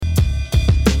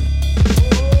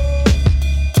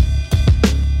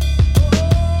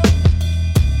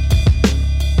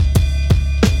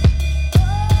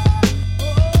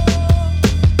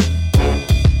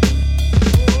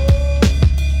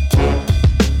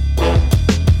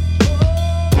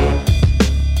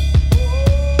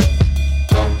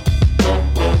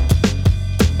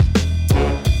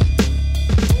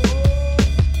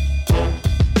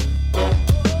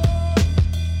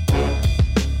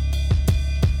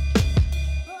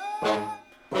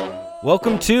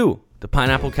Welcome to the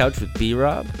Pineapple Couch with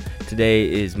Brob.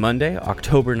 Today is Monday,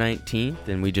 October 19th,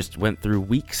 and we just went through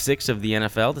Week 6 of the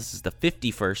NFL. This is the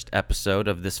 51st episode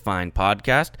of this fine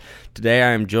podcast. Today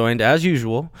I am joined, as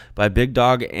usual, by Big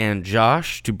Dog and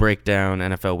Josh to break down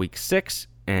NFL Week 6.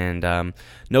 And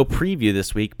no preview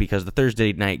this week because the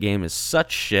Thursday night game is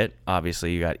such shit.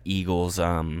 Obviously, you got Eagles,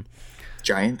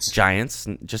 Giants,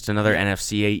 just another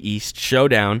NFC East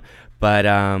showdown.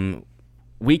 But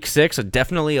Week 6,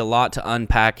 definitely a lot to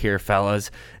unpack here, fellas.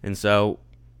 And so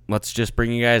let's just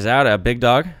bring you guys out. Big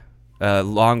Dog,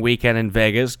 long weekend in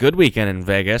Vegas. Good weekend in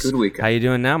Vegas. Good weekend. How you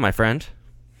doing now, my friend?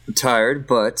 I'm tired,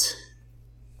 but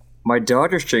my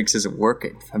Dodgers jinx isn't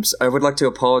working. I would like to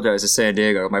apologize to San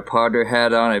Diego. My partner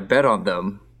had on a bet on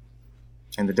them,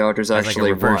 and the Dodgers actually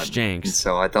like a reverse won. jinx. And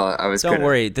so I thought I was Don't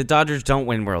worry, the Dodgers don't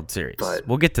win World Series. But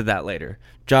we'll get to that later.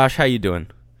 Josh, how you doing?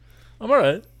 I'm all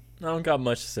right. I don't got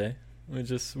much to say.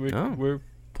 We're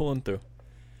pulling through.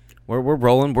 We're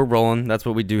rolling. We're rolling. That's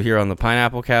what we do here on the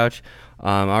Pineapple Couch.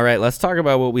 All right, let's talk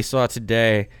about what we saw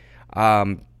today.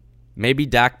 Maybe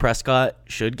Dak Prescott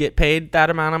should get paid that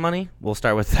amount of money. We'll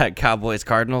start with that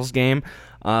Cowboys-Cardinals game.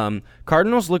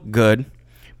 Cardinals look good,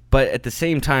 but at the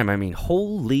same time, I mean,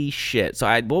 holy shit. So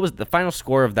what was the final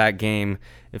score of that game?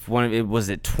 Was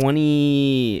it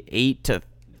 28 to?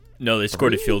 No, they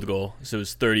scored a field goal, so it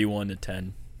was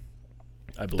 31-10.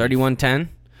 I believe 31-10.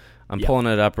 I'm pulling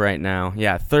it up right now.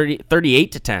 Yeah,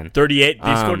 38-10. 38.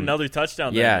 They scored another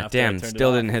touchdown. Yeah, damn.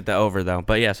 Still didn't hit the over though.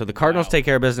 But yeah, so the Cardinals take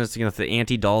care of business against the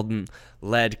Andy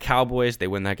Dalton-led Cowboys. They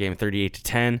win that game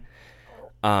 38-10.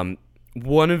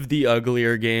 One of the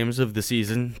uglier games of the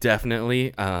season,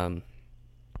 definitely.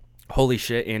 Holy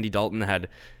shit, Andy Dalton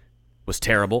was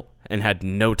terrible and had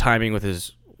no timing with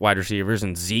his wide receivers,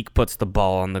 and Zeke puts the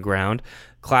ball on the ground.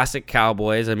 Classic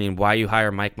Cowboys. I mean, why you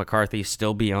hire Mike McCarthy,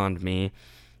 still beyond me.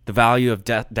 The value of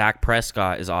Dak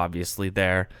Prescott is obviously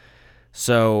there.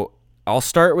 So I'll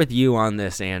start with you on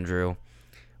this, Andrew.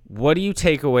 What do you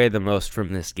take away the most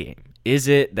from this game? Is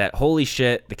it that, holy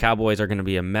shit, the Cowboys are going to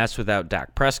be a mess without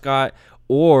Dak Prescott?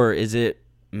 Or is it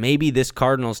maybe this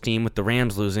Cardinals team with the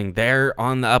Rams losing, they're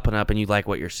on the up and up and you like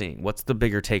what you're seeing? What's the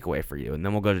bigger takeaway for you? And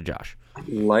then we'll go to Josh.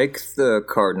 Like the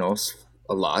Cardinals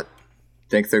a lot.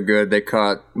 Think they're good. They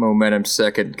caught momentum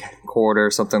second quarter,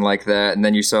 something like that, and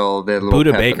then you saw the little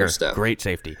Buda pep in Baker, their step. Great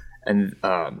safety. And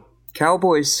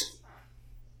Cowboys,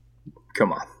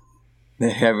 come on,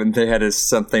 they had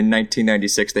something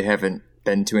 1996. They haven't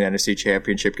been to an NFC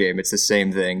Championship game. It's the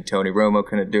same thing. Tony Romo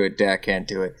couldn't do it. Dak can't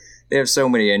do it. They have so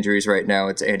many injuries right now.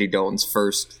 It's Andy Dalton's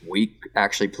first week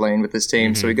actually playing with this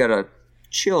team, so we gotta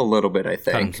chill a little bit. I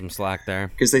think Cut him some slack there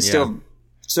because they still have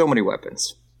so many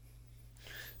weapons.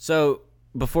 So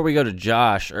before we go to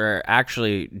Josh, or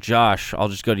actually, Josh, I'll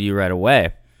just go to you right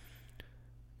away.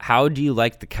 How do you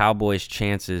like the Cowboys'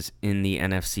 chances in the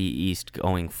NFC East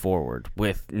going forward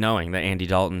with knowing that Andy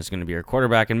Dalton is going to be your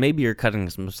quarterback, and maybe you're cutting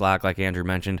some slack like Andrew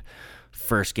mentioned?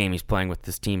 First game he's playing with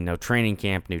this team, no training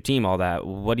camp, new team, all that.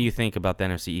 What do you think about the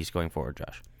NFC East going forward,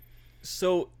 Josh?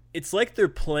 So it's like they're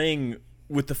playing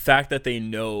with the fact that they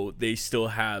know they still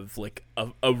have like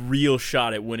a real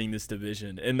shot at winning this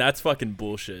division, and that's fucking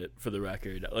bullshit for the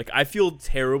record. Like, I feel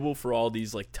terrible for all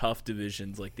these like tough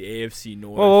divisions like the AFC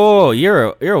North. Oh,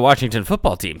 you're a Washington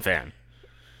football team fan.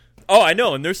 Oh, I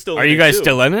know, and they're still. Are you guys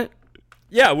still in it?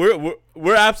 Yeah,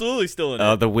 we're absolutely still in it.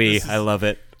 Oh, the we, I love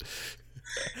it.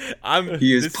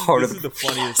 This is the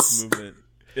funniest movement.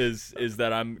 Is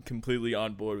that I'm completely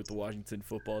on board with the Washington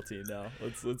football team now.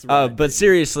 Let's but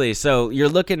seriously, so you're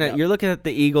looking at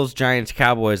the Eagles, Giants,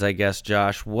 Cowboys, I guess,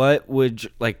 Josh. What would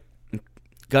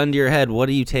gun to your head? What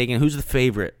are you taking? Who's the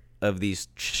favorite of these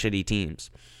shitty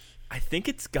teams? I think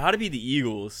it's got to be the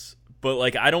Eagles, but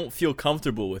like I don't feel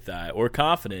comfortable with that or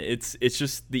confident. It's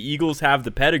just the Eagles have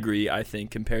the pedigree, I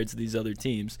think, compared to these other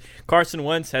teams. Carson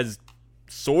Wentz has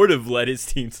sort of led his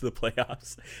team to the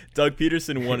playoffs. Doug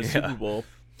Peterson won a Super Bowl.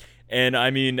 And,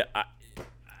 I mean,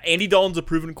 Andy Dalton's a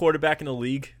proven quarterback in the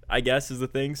league, I guess, is the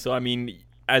thing. So, I mean,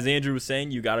 as Andrew was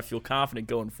saying, you got to feel confident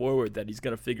going forward that he's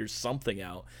going to figure something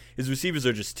out. His receivers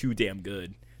are just too damn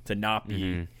good to not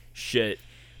be shit.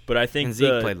 But I think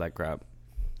Zeke played like crap.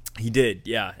 He did,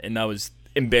 yeah. And that was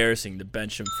embarrassing to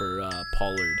bench him for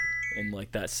Pollard in,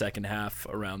 like, that second half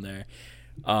around there.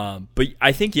 But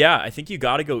I think you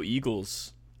got to go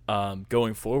Eagles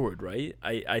going forward, right?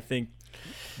 I think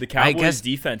the Cowboys'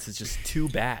 defense is just too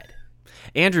bad.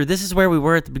 Andrew, this is where we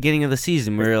were at the beginning of the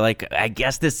season. We were like, I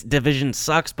guess this division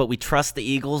sucks, but we trust the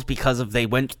Eagles because they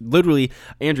went literally.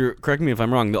 Andrew, correct me if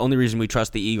I'm wrong. The only reason we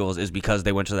trust the Eagles is because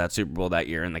they went to that Super Bowl that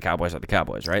year, and the Cowboys are the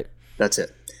Cowboys, right? That's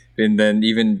it. And then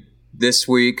even this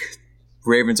week,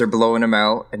 Ravens are blowing them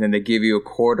out, and then they give you a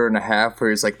quarter and a half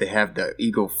where it's like they have the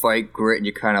Eagle fight grit, and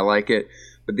you kind of like it.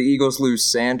 But the Eagles lose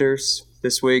Sanders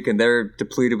this week, and they're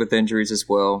depleted with injuries as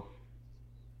well.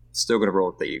 Still going to roll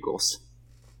with the Eagles.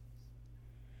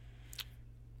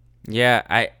 Yeah,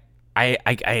 I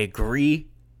agree.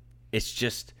 It's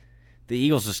just the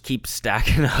Eagles just keep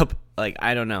stacking up. Like,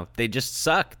 I don't know. They just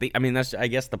suck. That's, I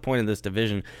guess, the point of this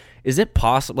division. Is it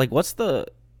possible? Like, what's the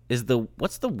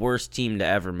worst team to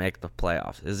ever make the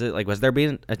playoffs? Is it like, was there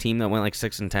being a team that went like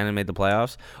 6-10 and made the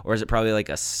playoffs, or is it probably like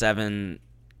a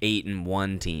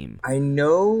 7-8-1 team? I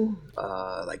know,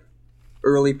 like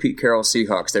early Pete Carroll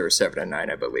Seahawks, they were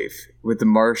 7-9, I believe, with the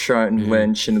Marshawn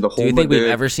Lynch and the whole. Do you think we've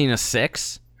ever seen a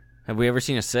 6? Have we ever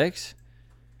seen a 6?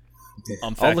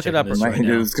 I'll look it up right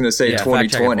now. I was going to say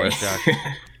 2020.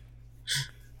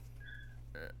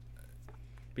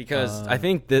 Because I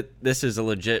think that this is a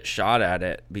legit shot at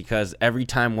it, because every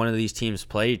time one of these teams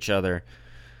play each other,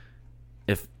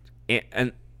 if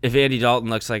Andy Dalton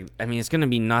looks like, it's going to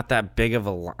be not that big of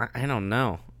a, I don't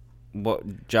know.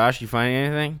 What, Josh, you find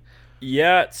anything?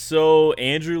 Yeah, so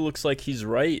Andrew looks like he's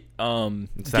right.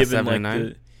 It's that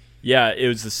 7-9? It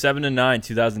was the 7-9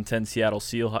 2010 Seattle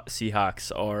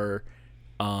Seahawks are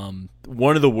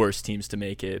one of the worst teams to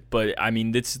make it. But,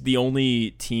 it's the only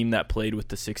team that played with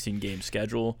the 16-game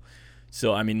schedule.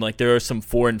 So, there are some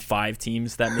 4 and 5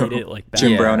 teams that made it. Like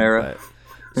Jim Brown era.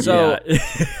 So,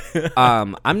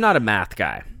 I'm not a math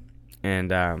guy.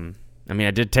 And,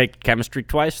 I did take chemistry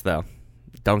twice, though.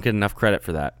 Don't get enough credit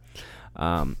for that.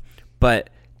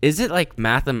 But is it like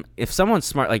if someone's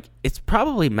smart, like, it's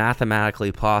probably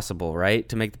mathematically possible, right,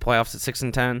 to make the playoffs at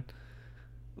 6-10?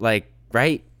 Like,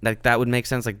 right? Like, that would make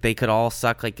sense. Like, they could all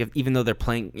suck, like, even though they're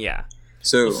playing, yeah.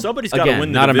 So somebody's got to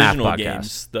win the divisional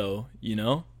games, though, you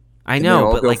know? I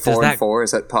know, but, like, does that... 4-4?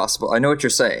 Is that possible? I know what you're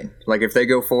saying. Like, if they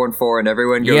go 4-4 and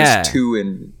everyone goes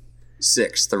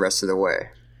 2-6 the rest of the way.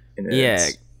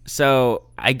 So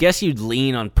I guess you'd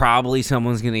lean on probably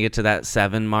someone's going to get to that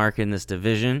 7 mark in this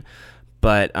division,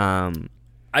 but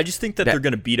I just think that they're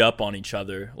going to beat up on each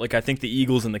other. Like, I think the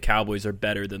Eagles and the Cowboys are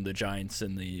better than the Giants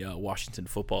and the Washington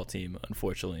football team,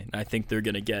 unfortunately. And I think they're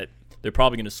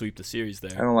probably going to sweep the series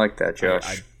there. I don't like that,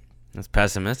 Josh. That's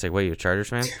pessimistic. What, are you a Chargers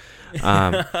fan?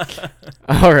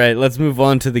 All right, let's move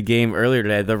on to the game earlier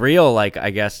today. The real,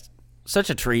 I guess, such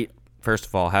a treat, first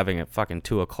of all, having a fucking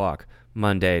 2 o'clock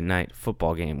Monday night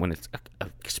football game, when it's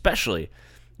especially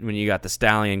when you got the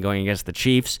Stallion going against the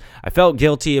Chiefs. I felt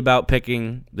guilty about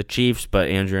picking the Chiefs, but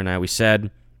Andrew and I, we said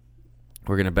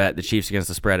we're going to bet the Chiefs against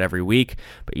the spread every week.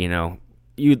 But, you,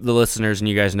 the listeners, and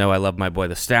you guys know I love my boy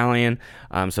the Stallion.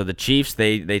 So the Chiefs,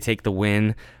 they take the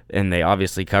win, and they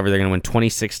obviously cover. They're going to win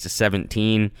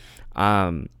 26-17.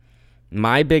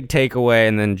 My big takeaway,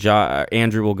 and then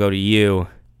Andrew will go to you.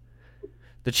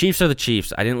 The Chiefs are the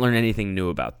Chiefs. I didn't learn anything new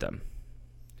about them.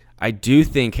 I do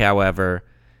think, however,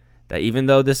 that even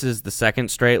though this is the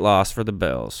second straight loss for the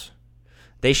Bills,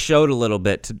 they showed a little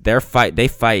bit to their fight. They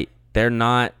fight. They're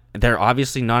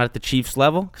obviously not at the Chiefs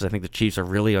level, because I think the Chiefs are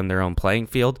really on their own playing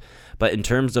field. But in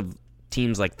terms of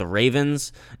teams like the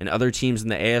Ravens and other teams in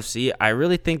the AFC, I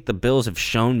really think the Bills have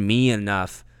shown me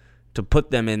enough to put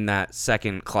them in that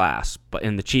second class.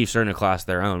 And the Chiefs are in a class of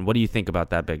their own. What do you think about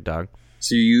that, big dog?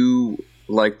 So you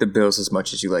like the Bills as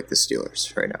much as you like the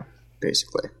Steelers right now,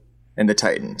 basically. And the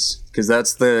Titans, because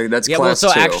that's class 2.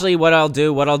 So actually, what I'll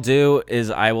do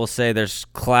is I will say there's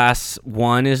class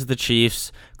 1 is the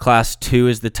Chiefs, class 2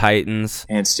 is the Titans,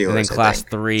 and Steelers. And then class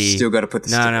 3. Still got to put the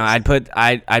Steelers. No,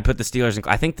 I'd put the Steelers in.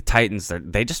 I think the Titans,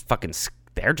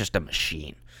 they're just a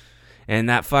machine, and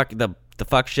that the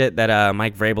fuck shit that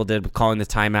Mike Vrabel did with calling the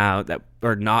timeout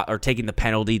or taking the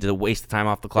penalty to waste the time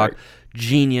off the clock, right.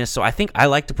 Genius. So I think I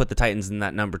like to put the Titans in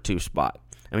that number 2 spot.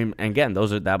 Again, that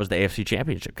was the AFC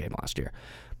Championship game last year.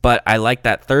 But I like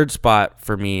that third spot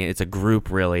for me. It's a group,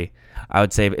 really. I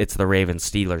would say it's the Ravens,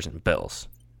 Steelers, and Bills.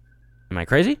 Am I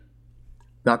crazy?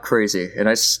 Not crazy. And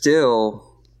I still...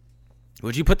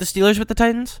 Would you put the Steelers with the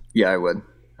Titans? Yeah, I would.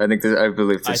 I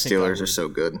believe the Steelers are so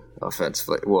good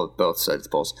offensively. Well, both sides of the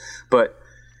balls. But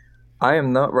I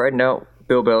am not right now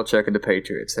Bill Belichick and the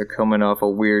Patriots. They're coming off a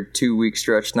weird 2-week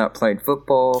stretch not playing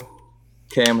football.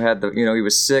 Cam had he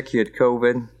was sick. He had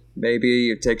COVID.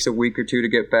 Maybe it takes a week or 2 to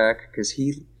get back, because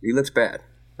he looks bad.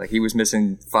 Like, he was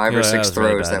missing 5 or 6 throws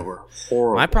really that were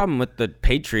horrible. My problem with the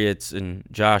Patriots, and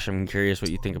Josh, I'm curious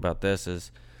what you think about this, is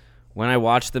when I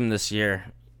watched them this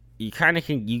year, you kind of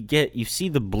you see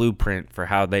the blueprint for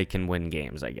how they can win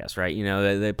games, I guess, right?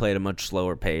 They play at a much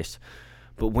slower pace.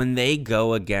 But when they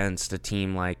go against a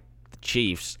team like the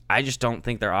Chiefs, I just don't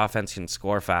think their offense can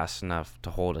score fast enough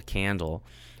to hold a candle.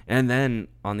 And then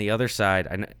on the other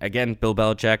side, again, Bill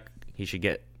Belichick,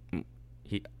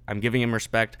 I'm giving him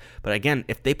respect. But again,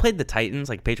 if they played the Titans,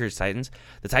 like Patriots-Titans,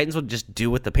 the Titans would just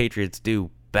do what the Patriots do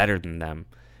better than them.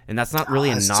 And that's not really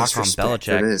a knock on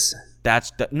Belichick. It is.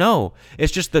 No,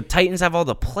 it's just the Titans have all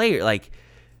the players. Like,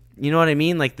 you know what I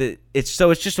mean? Like it's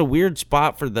just a weird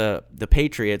spot for the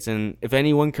Patriots. And if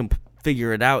anyone can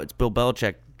figure it out, it's Bill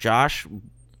Belichick. Josh,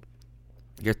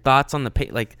 your thoughts on the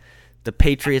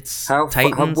Patriots,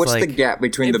 Titans? What's the gap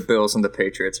between the Bills and the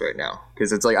Patriots right now?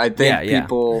 Because it's like I think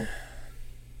people.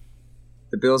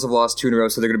 The Bills have lost 2 in a row,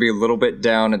 so they're going to be a little bit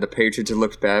down, and the Patriots have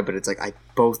looked bad, but it's like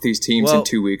both these teams in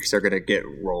 2 weeks are going to get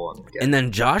rolling again. And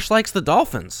then Josh likes the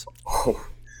Dolphins. Oh.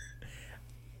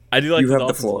 I do like you the have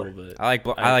Dolphins the floor. a little bit.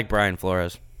 I like Brian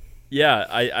Flores. Yeah,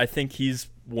 I think he's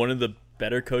one of the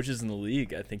better coaches in the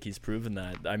league. I think he's proven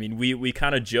that. I mean, we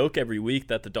kind of joke every week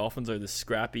that the Dolphins are the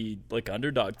scrappy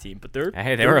underdog team, but they're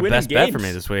were a best bet for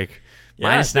me this week.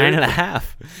 Yeah, -9.5.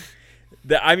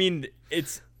 I mean,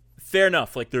 it's fair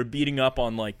enough. Like, they're beating up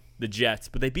on the Jets,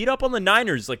 but they beat up on the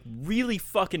Niners really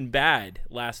fucking bad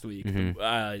last week. Mm-hmm.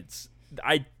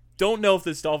 I don't know if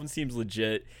this Dolphins team's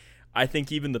legit. I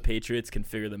think even the Patriots can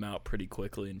figure them out pretty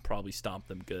quickly and probably stomp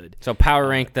them good. So power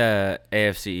rank the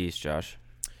AFC East, Josh.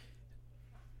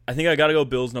 I think I got to go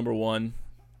Bills number 1.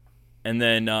 And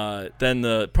then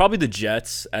probably the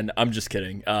Jets, and I'm just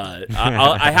kidding.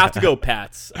 I have to go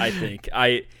Pats, I think.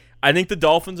 I think the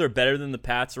Dolphins are better than the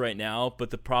Pats right now, but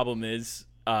the problem is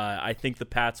I think the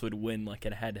Pats would win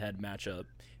a head-to-head matchup,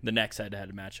 the next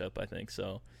head-to-head matchup, I think.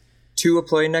 So, Tua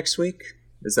play next week?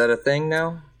 Is that a thing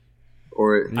now?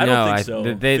 Or I don't think so.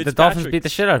 The Dolphins beat the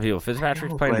shit out of people.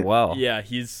 Fitzpatrick's playing well. Yeah,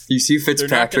 you see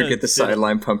Fitzpatrick get the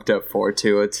sideline pumped up for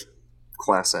Tua. It's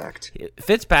class act.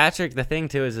 Fitzpatrick, the thing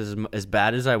too is as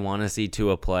bad as I want to see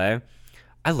Tua play,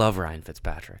 I love Ryan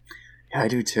Fitzpatrick. Yeah, I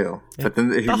do too. But then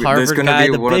the Harvard guy,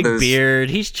 the big beard,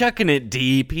 he's chucking it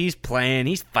deep. He's playing.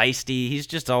 He's feisty. He's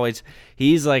just always.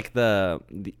 He's like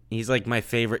my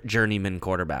favorite journeyman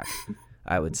quarterback.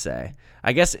 I would say.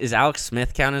 I guess is Alex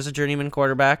Smith count as a journeyman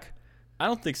quarterback? I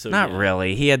don't think so. Not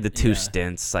really. He had the 2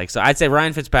 stints. So I'd say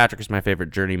Ryan Fitzpatrick is my favorite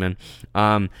journeyman.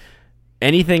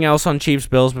 Anything else on Chiefs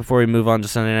Bills before we move on to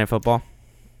Sunday Night Football?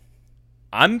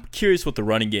 I'm curious what the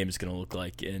running game is going to look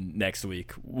like in next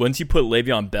week. Once you put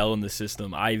Le'Veon Bell in the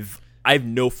system, I have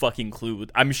no fucking clue.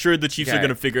 I'm sure the Chiefs are going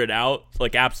to figure it out,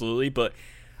 absolutely. But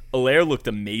Allaire looked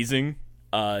amazing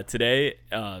today,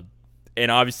 and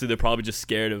obviously they're probably just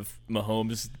scared of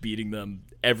Mahomes beating them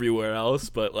everywhere else.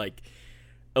 But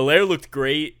Allaire looked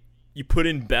great. You put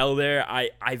in Bell there. I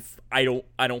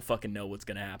don't fucking know what's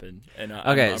going to happen. And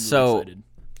I'm really excited.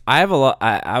 I have a lot.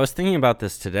 I was thinking about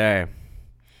this today.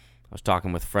 I was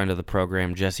talking with friend of the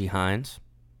program, Jesse Hines.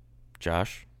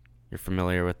 Josh, you're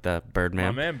familiar with the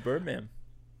Birdman? My man, Birdman.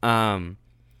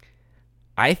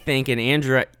 I think, and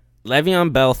Andrew,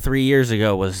 Le'Veon Bell 3 years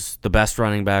ago was the best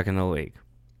running back in the league.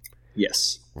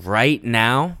 Yes. Right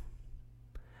now,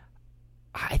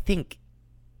 I think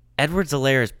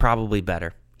Edwards-Helaire is probably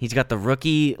better. He's got the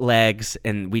rookie legs,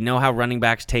 and we know how running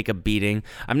backs take a beating.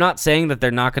 I'm not saying that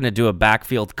they're not going to do a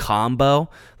backfield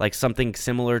combo, like something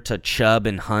similar to Chubb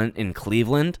and Hunt in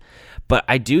Cleveland, but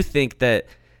I do think that,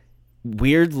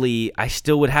 weirdly, I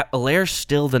still would have Helaire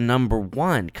still the number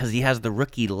 1 because he has the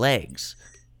rookie legs.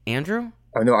 Andrew?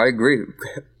 Oh, no, I agree.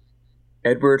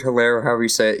 Edward-Helaire, however you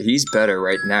say it, he's better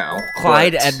right now.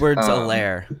 Clyde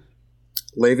Edwards-Helaire.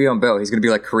 Le'Veon Bell, he's going to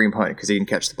be like Kareem Hunt because he can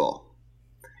catch the ball.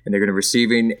 And they're going to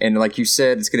receiving, and like you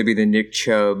said, it's going to be the Nick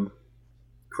Chubb,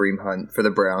 Kareem Hunt for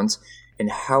the Browns. And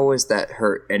how has that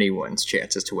hurt anyone's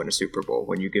chances to win a Super Bowl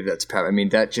when you give that to Pat? I mean,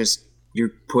 that just,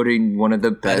 you're putting one of the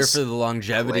best better for the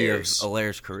longevity players. of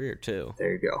Allaire's career, too.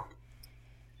 There you go.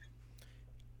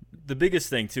 The biggest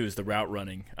thing, too, is the route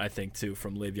running, I think, too,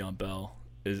 from Le'Veon Bell.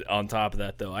 Is on top of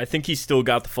that, though. I think he's still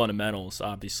got the fundamentals,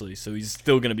 obviously, so he's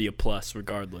still going to be a plus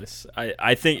regardless.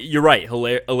 I think you're right.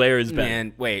 Helaire is better.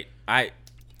 Man, wait.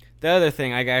 The other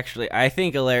thing, I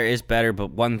think Helaire is better,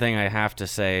 but one thing I have to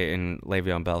say in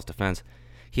Le'Veon Bell's defense,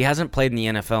 he hasn't played in the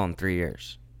NFL in 3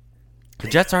 years. The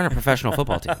Jets aren't a professional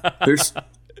football team. There's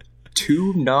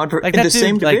 2 in the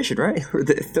same division, right?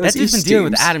 That dude's been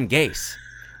dealing with Adam Gase.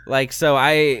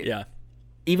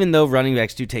 Even though running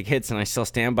backs do take hits, and I still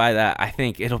stand by that, I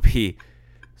think it'll be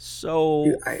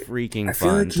so freaking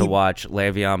fun to watch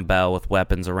Le'Veon Bell with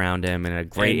weapons around him and a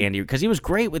great Andy, because he was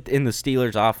great in the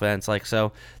Steelers offense.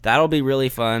 So that'll be really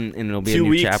fun, and it'll be a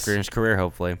new chapter in his career,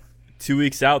 hopefully. 2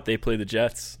 weeks out, they play the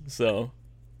Jets. So,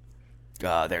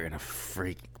 they're gonna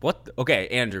freak. What? Okay,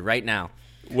 Andrew, right now.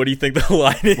 What do you think the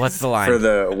line is? What's the line for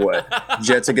the what?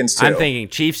 Jets against 2. I'm thinking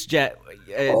Chiefs.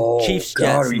 Chiefs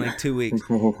Jets in like 2 weeks.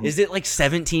 Is it like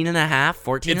 17 and a half,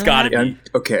 14? It's got to be.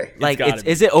 Okay. Like,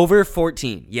 is it over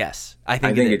 14? Yes. I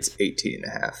think it's 18 and a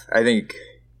half. I think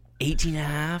 18 and a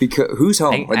half? Because who's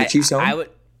home? Are the Chiefs home?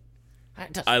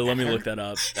 Let me look that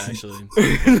up, actually.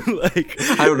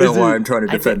 I don't know why I'm trying to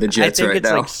defend the Jets right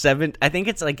now. I think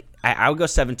it's like I would go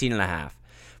 17 and a half.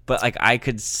 But like I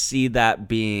could see that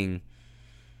being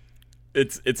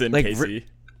it's in like, KC.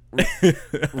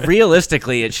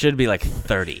 Realistically, it should be like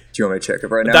 30. Do you want me to check it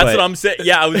right now? That's what I'm saying.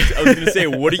 Yeah, I was going to say,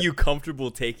 what are you comfortable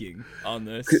taking on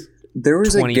this? There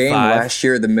was 25. a game last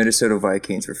year. The Minnesota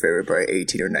Vikings were favored by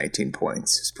 18 or 19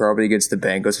 points. It's probably against the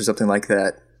Bengals or something like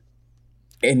that.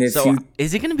 And if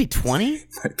is it going to be 20?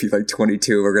 Might be like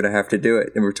 22. We're going to have to do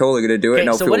it, and we're totally going to do it. And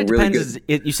I'll feel really good.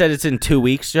 You said it's in 2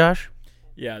 weeks, Josh.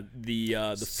 Yeah, the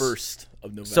 1st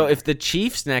of November. So if the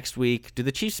Chiefs next week, do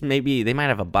the Chiefs they might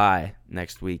have a bye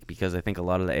next week because I think a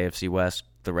lot of the AFC West,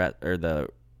 the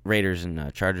Raiders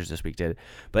and Chargers this week did.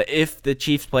 But if the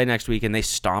Chiefs play next week and they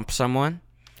stomp someone,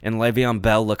 and Le'Veon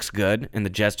Bell looks good, and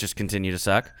the Jets just continue to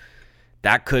suck,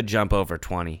 that could jump over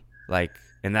 20.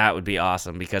 And that would be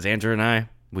awesome because Andrew and I,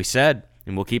 we said,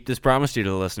 and we'll keep this promise to you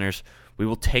to the listeners, we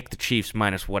will take the Chiefs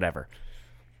minus whatever.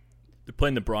 They're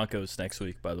playing the Broncos next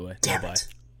week, by the way. Damn it.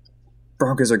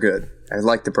 Broncos are good. I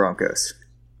like the Broncos.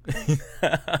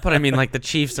 But I mean, like the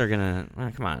Chiefs are gonna.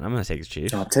 Come on, I'm gonna take the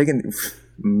Chiefs. I'm taking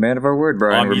man of our word,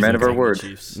 Brian. We're man of our word.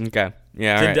 Okay.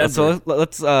 Yeah. All right. So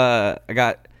let's. I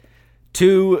got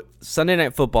 2 Sunday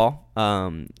Night Football.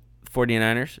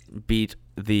 49ers beat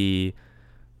the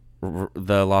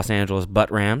Los Angeles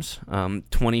Rams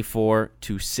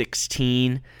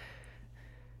 24-16.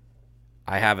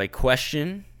 I have a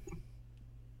question.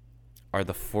 Are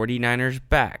the 49ers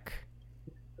back?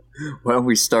 Why don't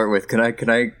we start with, can I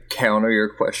counter your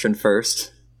question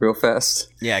first, real fast?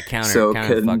 Yeah, counter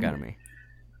the fuck out of me.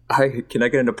 Can I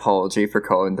get an apology for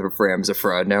calling the Rams a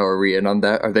fraud now? Are we in on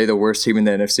that? Are they the worst team in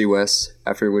the NFC West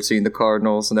after we're seeing the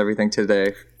Cardinals and everything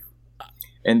today?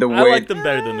 And I like them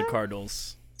better than the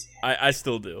Cardinals. I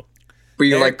still do. But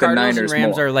you like the Cardinals Niners and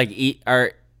Rams more.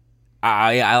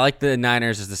 I like the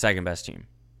Niners as the second best team.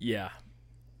 Yeah,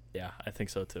 I think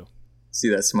so too. See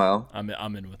that smile? I'm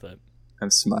in with it. I'm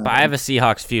smiling. But I have a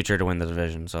Seahawks future to win the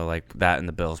division, so like that and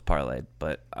the Bills parlayed.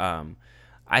 But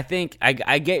I think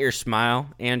I get your smile,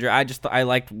 Andrew. I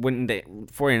liked when the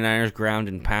 49ers ground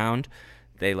and pound.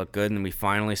 They look good, and we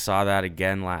finally saw that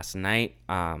again last night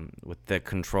with the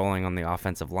controlling on the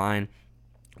offensive line.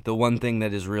 The one thing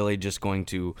that is really just going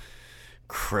to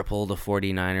cripple the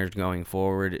 49ers going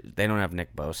forward, they don't have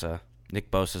Nick Bosa.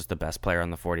 Nick Bosa is the best player on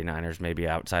the 49ers, maybe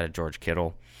outside of George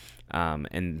Kittle.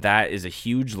 And that is a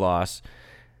huge loss.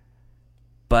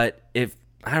 But I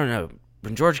don't know,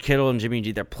 when George Kittle and Jimmy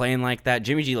G, they're playing like that,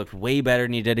 Jimmy G looked way better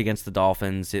than he did against the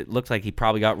Dolphins. It looked like he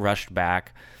probably got rushed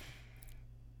back.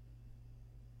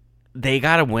 They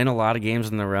got to win a lot of games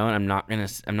in the row, and I'm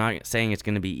not saying it's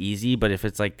going to be easy, but if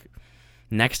it's like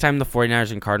next time the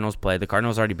 49ers and Cardinals play, the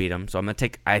Cardinals already beat them, so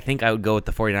I think I would go with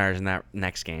the 49ers in that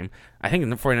next game. I think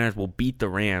the 49ers will beat the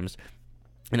Rams.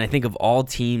 And I think of all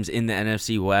teams in the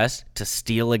NFC West to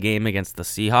steal a game against the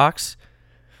Seahawks,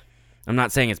 I'm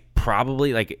not saying it's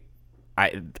probably like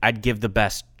I'd give the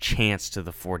best chance to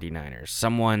the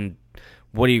 49ers.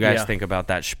 What do you guys think about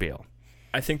that spiel?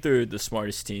 I think they're the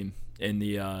smartest team in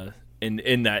the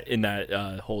in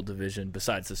that whole division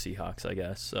besides the Seahawks, I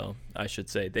guess. So I should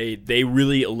say they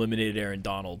really eliminated Aaron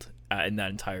Donald in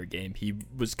that entire game. He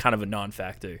was kind of a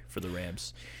non-factor for the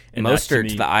Rams. And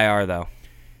Mostert's the IR though.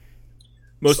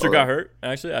 Mostert got hurt.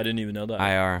 Actually, I didn't even know that.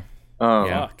 IR. Oh,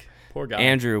 yeah. Fuck. Poor guy.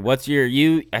 Andrew, what's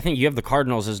I think you have the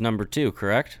Cardinals as number 2,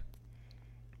 correct?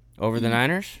 Over the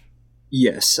Niners?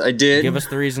 Yes, I did. Give us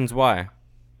the reasons why.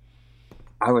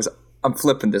 I'm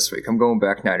flipping this week. I'm going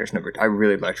back Niners number 2. I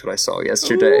really liked what I saw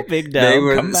yesterday. Ooh, big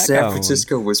dub. San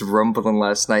Francisco was rumbling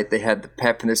last night. They had the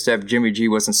pep in their step. Jimmy G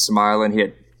wasn't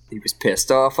smiling. He was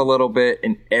pissed off a little bit,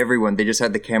 and they just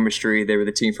had the chemistry. They were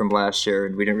the team from last year,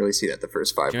 and we didn't really see that the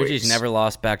first 5 weeks. Jimmy's never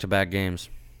lost back-to-back games.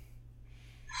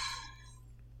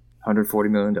 $140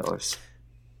 million.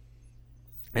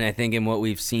 And I think in what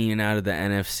we've seen out of the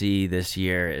NFC this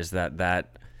year is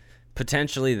that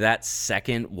potentially that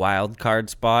second wild card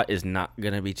spot is not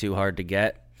going to be too hard to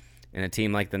get. And a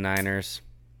team like the Niners,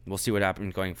 we'll see what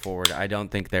happens going forward. I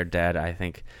don't think they're dead. I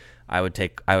think I would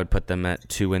put them at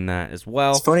 2 in that as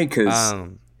well. It's funny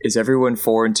because is everyone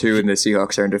 4-2 and the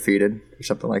Seahawks are undefeated or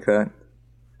something like that?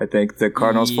 I think the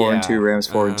Cardinals 4-2, Rams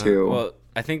 4-2. Well,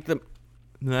 I think the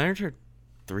Niners are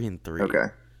 3-3. Okay,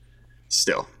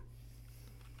 still.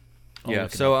 Yeah.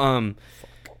 So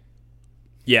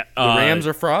yeah, the Rams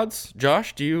are frauds.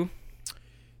 Josh, do you?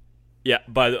 Yeah,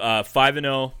 by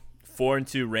 5-0,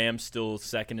 4-2 Rams still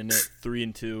second in it,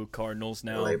 3-2 Cardinals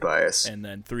now, LA bias. and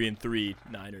then 3-3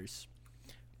 Niners.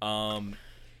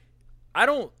 I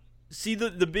don't see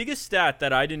the biggest stat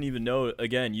that I didn't even know.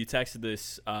 Again, you texted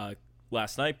this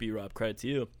last night, B-Rob. Credit to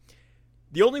you.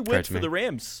 The only wins for the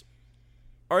Rams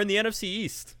are in the NFC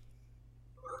East.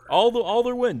 All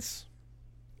their wins.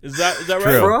 Is that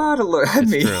right? Fraud alert. I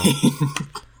mean,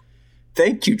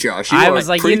 thank you, Josh. I was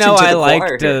like, I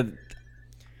like to.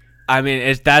 I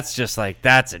mean, that's just like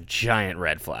that's a giant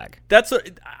red flag.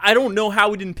 I don't know how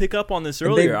we didn't pick up on this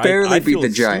earlier. They barely I beat the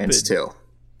Giants too.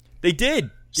 They did.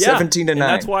 Yeah. 17-9. And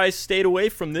that's why I stayed away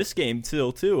from this game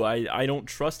too. I don't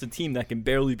trust a team that can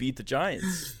barely beat the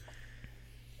Giants.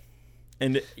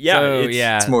 And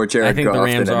it's more Jared I think Goff the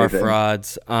Rams than are anything.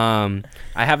 frauds. I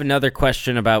have another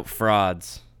question about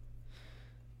frauds.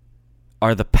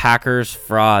 Are the Packers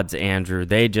frauds, Andrew?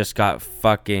 They just got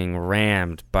fucking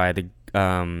rammed by the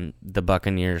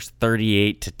Buccaneers,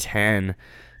 38-10.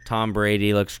 Tom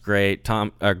Brady looks great.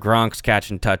 Gronk's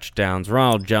catching touchdowns.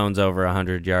 Ronald Jones over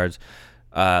 100 yards.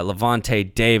 Levante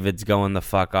David's going the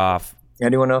fuck off.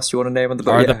 Anyone else you want to name on the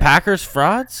Are the Packers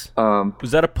frauds? Was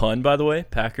that a pun, by the way?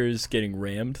 Packers getting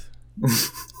rammed?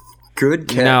 Good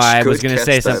catch. No, I Good was going to catch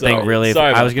say that something time. really.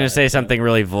 Sorry I was about going that. to say something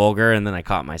really vulgar, and then I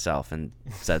caught myself and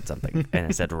said something, and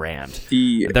I said rammed.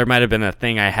 There might have been a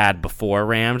thing I had before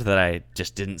rammed that I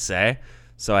just didn't say,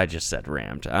 so I just said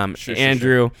rammed.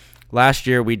 Andrew, last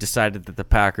year we decided that the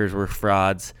Packers were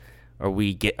frauds. Are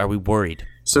we worried?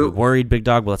 So are we worried, big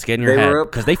dog? Well, let's get in your head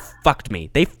because they fucked me.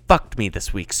 They fucked me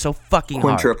this week so fucking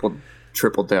hard.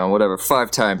 Triple down, whatever. 5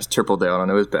 times triple down on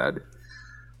it was bad.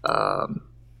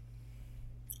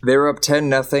 They were up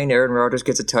 10-0. Aaron Rodgers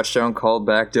gets a touchdown called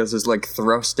back, does his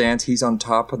thrust stance. He's on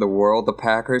top of the world. The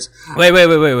Packers.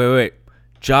 Wait.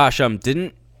 Josh,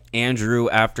 didn't Andrew,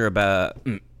 after about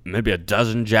maybe a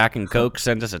dozen Jack and Coke,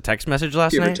 send us a text message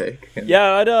last Give or night? take.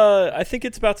 Yeah, I think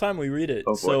it's about time we read it.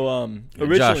 Oh, so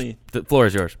originally, Josh, the floor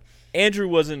is yours. Andrew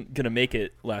wasn't going to make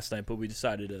it last night, but we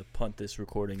decided to punt this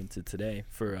recording into today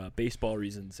for baseball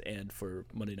reasons and for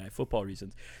Monday Night Football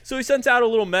reasons. So he sent out a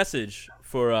little message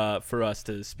for us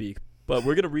to speak, but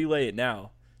we're going to relay it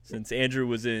now since Andrew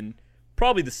was in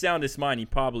probably the soundest mind he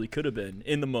probably could have been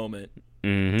in the moment,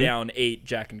 down 8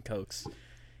 Jack and Cokes.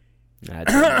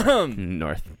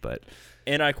 North, but.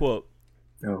 And I quote,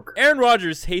 Okay. Aaron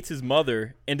Rodgers hates his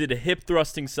mother and did a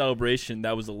hip-thrusting celebration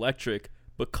that was electric,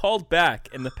 but called back,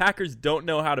 and the Packers don't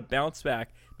know how to bounce back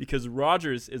because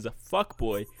Rodgers is a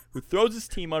fuckboy who throws his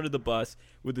team under the bus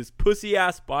with his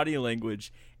pussy-ass body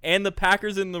language, and the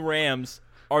Packers and the Rams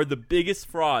are the biggest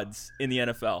frauds in the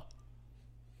NFL.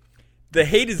 The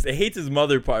hates his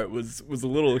mother part was a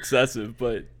little excessive,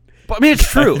 but I mean, it's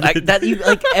true.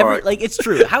 It's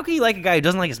true. How can you like a guy who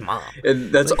doesn't like his mom?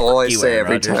 And that's all I say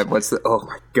every time. Oh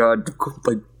my god.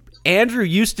 Andrew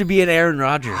used to be an Aaron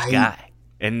Rodgers guy.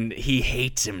 And he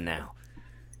hates him now.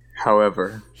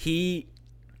 However,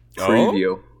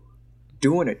 preview.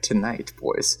 Doing it tonight,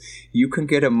 boys. You can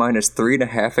get a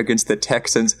 -3.5 against the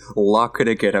Texans. Lock it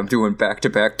again. I'm doing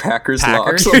back-to-back Packers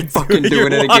locks. I'm fucking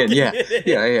doing it again.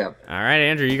 Yeah. All right,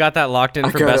 Andrew, you got that locked in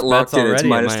for got best it locked bets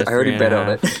in. already. It's I already bet on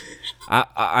it.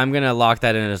 I'm gonna lock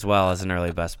that in as well as an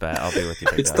early best bet. I'll be with you.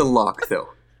 It's the lock, though.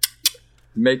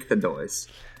 Make the noise.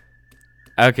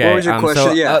 Okay. What was your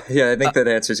question? I think that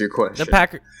answers your question. The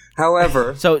Packers.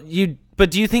 However, but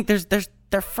do you think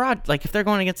they're fraud? Like if they're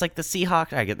going against like the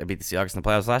Seahawks, I get they beat the Seahawks in the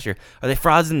playoffs last year. Are they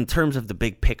frauds in terms of the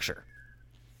big picture?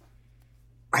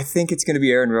 I think it's going to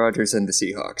be Aaron Rodgers and the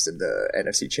Seahawks in the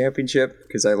NFC Championship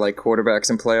because I like quarterbacks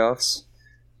in playoffs.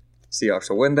 Seahawks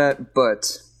will win that,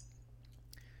 but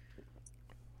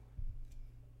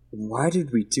why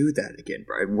did we do that again,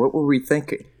 Brian? What were we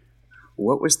thinking?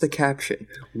 What was the caption?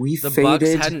 We the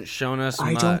faded. Bucs hadn't shown us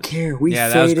I much. don't care. We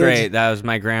that faded. was great. That was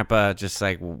my grandpa just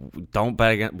like, don't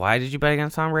bet against. Why did you bet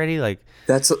against Tom Brady? Like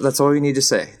That's all you need to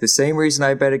say. The same reason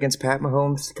I bet against Pat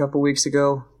Mahomes a couple weeks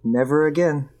ago. Never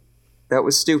again. That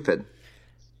was stupid.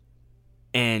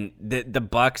 And the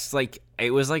Bucs, like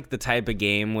it was like the type of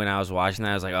game when I was watching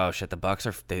that, I was like, oh shit, the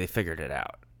Bucs they figured it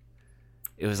out.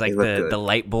 It was like the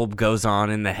light bulb goes on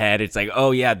in the head. It's like,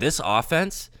 oh yeah, this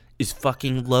offense is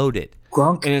fucking loaded.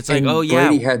 Gronk and it's like, oh yeah,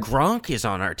 Gronk is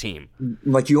on our team.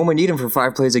 Like you only need him for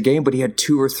 5 plays a game, but he had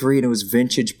 2 or 3, and it was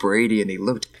vintage Brady, and he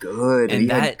looked good. And he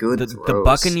had good throws. The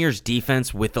Buccaneers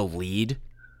defense with a lead.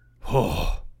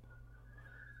 Oh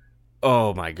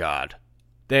my god,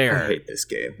 I hate this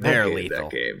game. They're lethal.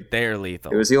 That game. They're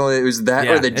lethal. It was that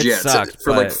or the Jets sucked,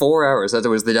 for like 4 hours. That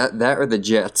was that or the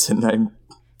Jets, and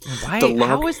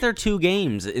How is there 2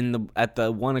 games at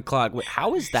the 1 o'clock?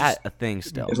 How is that a thing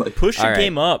still? Push the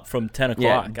game up from 10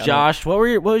 o'clock. Yeah. Josh, what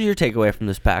was your takeaway from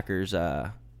this Packers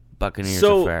Buccaneers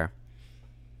affair?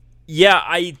 Yeah,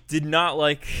 I did not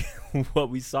like what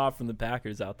we saw from the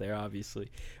Packers out there,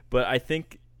 obviously, but I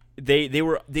think they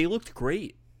looked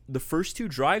great. The first 2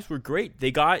 drives were great.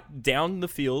 They got down the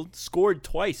field, scored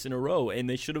twice in a row, and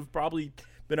they should have probably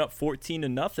been up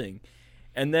 14-0.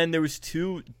 And then there was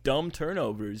 2 dumb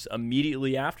turnovers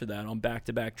immediately after that on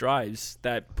back-to-back drives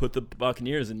that put the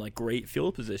Buccaneers in like great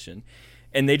field position.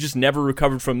 And they just never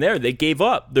recovered from there. They gave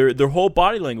up. Their whole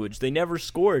body language. They never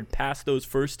scored past those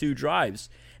first 2 drives.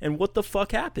 And what the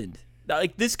fuck happened?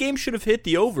 Like, this game should have hit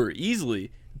the over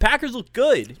easily. The Packers look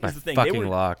good. My is the thing. Fucking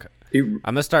lock. I'm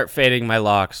gonna start fading my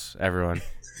locks, everyone.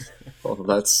 Well,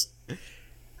 that's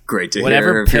great to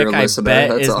whatever hear. Pick I bet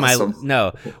that's is awesome.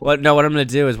 What I'm gonna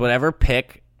do is whatever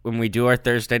pick when we do our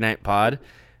Thursday night pod,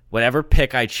 whatever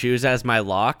pick I choose as my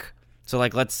lock. So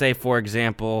like, let's say for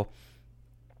example,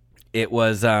 it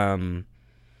was Packers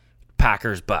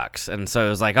Bucs, and so it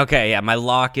was like, okay, yeah, my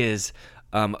lock is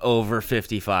over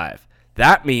 55.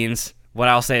 That means what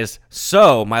I'll say is,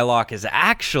 so my lock is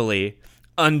actually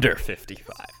under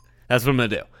 55. That's what I'm going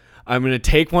to do. I'm going to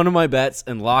take one of my bets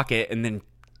and lock it and then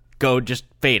go just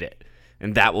fade it.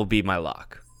 And that will be my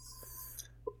lock.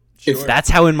 Sure. That's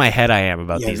how in my head I am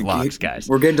about these locks, guys.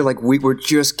 We're getting to we're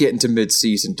just getting to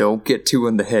mid-season. Don't get too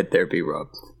in the head there, B-Rob.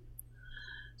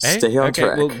 Stay on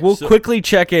track. We'll quickly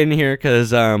check in here because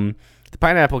the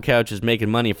Pineapple Couch is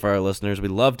making money for our listeners. We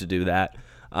love to do that.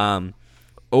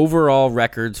 Overall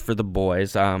records for the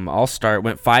boys. I'll start.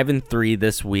 Went 5-3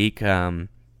 this week.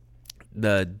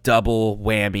 The double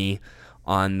whammy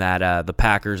on that the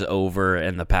Packers over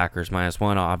and the Packers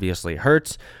 -1 obviously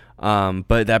hurts.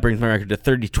 But that brings my record to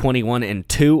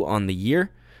 30-21-2 on the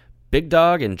year. Big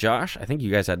Dog and Josh, I think you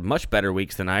guys had much better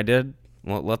weeks than I did.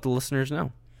 Well, let the listeners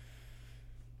know.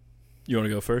 You want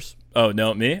to go first? Oh,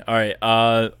 no, me? All right.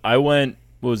 I went,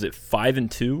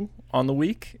 5-2 on the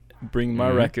week, bringing my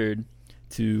record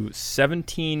to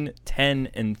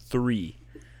 17-10-3.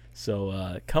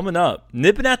 So coming up,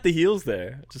 nipping at the heels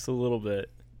there, just a little bit.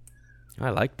 I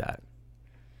like that.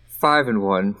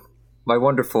 5-1. My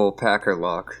wonderful Packer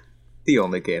lock. The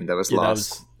only game that was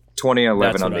lost.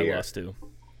 20-11 on the year. Lost to.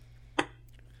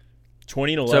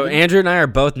 20-11. So Andrew and I are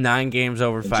both 9 games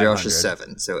over 500. Josh is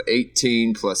 7. So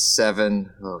 18 plus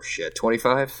 7. Oh shit,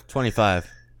 25. 25.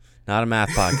 Not a math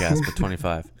podcast, but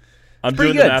 25. I'm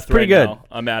doing the math right now.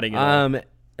 I'm adding it up.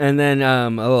 And then a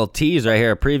little tease right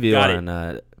here, a preview on.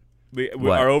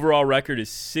 Our overall record is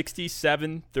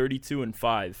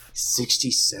 67-32-5.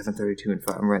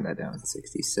 67-32-5. I'm writing that down.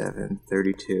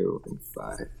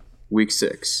 67-32-5. Week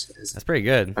 6. That's pretty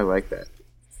good. I like that.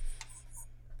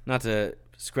 Not to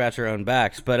scratch our own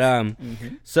backs, but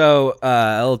so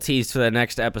a little tease for the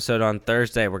next episode on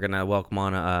Thursday. We're gonna welcome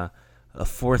on a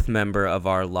 4th member of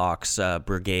our locks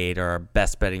brigade, or our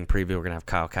best betting preview. We're gonna have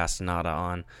Kyle Castaneda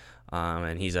on.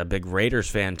 And he's a big Raiders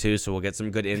fan too, so we'll get some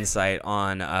good insight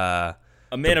on a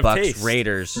man the of Bucs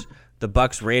taste. The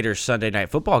Bucs Raiders Sunday night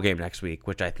football game next week,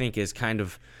 which I think is kind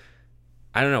of,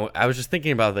 I don't know. I was just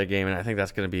thinking about that game, and I think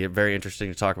that's going to be very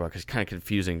interesting to talk about because it's kind of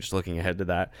confusing just looking ahead to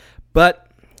that. But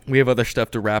we have other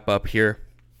stuff to wrap up here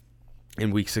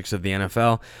in Week 6 of the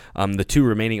NFL. The 2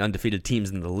 remaining undefeated teams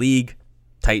in the league,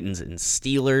 Titans and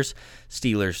Steelers.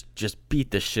 Steelers just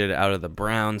beat the shit out of the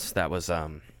Browns. That was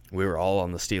we were all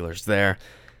on the Steelers there.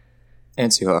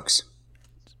 And Seahawks.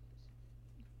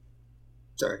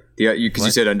 Sorry. Because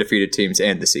you said undefeated teams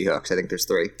and the Seahawks. I think there's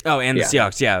 3. Oh, and the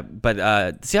Seahawks, yeah. But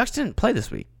the Seahawks didn't play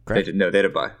this week, correct? They had a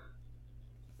bye.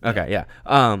 Okay, yeah.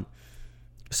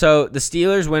 So the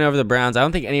Steelers win over the Browns. I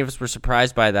don't think any of us were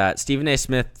surprised by that. Stephen A.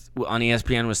 Smith on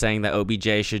ESPN was saying that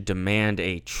OBJ should demand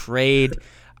a trade.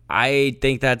 I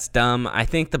think that's dumb. I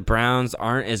think the Browns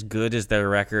aren't as good as their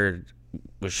record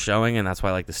was showing, and that's why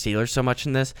I like the Steelers so much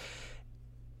in this.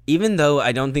 Even though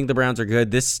I don't think the Browns are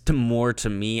good, to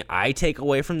me, I take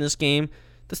away from this game,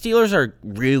 the Steelers are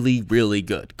really, really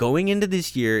good. Going into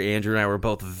this year, Andrew and I were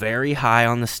both very high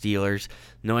on the Steelers,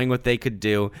 knowing what they could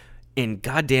do. And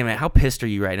God damn it, how pissed are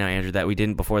you right now, Andrew, that we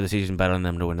didn't before the season bet on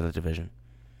them to win the division?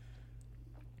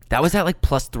 That was at like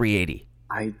plus 380.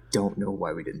 I don't know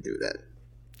why we didn't do that.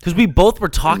 Because we both were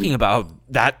talking about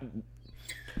that.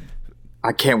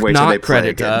 I can't wait till they play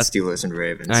against Steelers and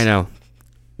Ravens. I know.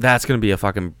 That's going to be a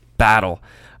fucking battle.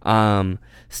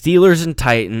 Steelers and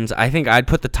Titans. I think I'd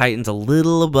put the Titans a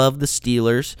little above the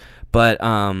Steelers, but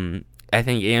I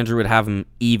think Andrew would have them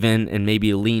even and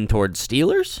maybe lean towards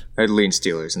Steelers. I'd lean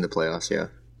Steelers in the playoffs, yeah.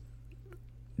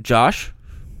 Josh?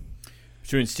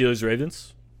 Between Steelers and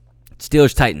Ravens?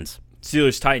 Steelers-Titans.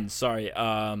 Steelers-Titans, sorry.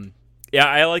 Yeah,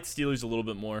 I like the Steelers a little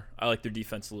bit more. I like their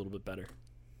defense a little bit better.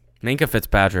 Minka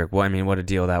Fitzpatrick, well, I mean, what a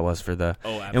deal that was for the... Oh,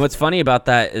 absolutely. And what's funny about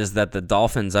that is that the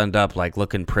Dolphins end up like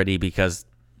looking pretty because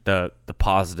the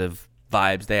positive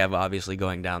vibes they have obviously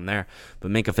going down there. But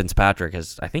Minka Fitzpatrick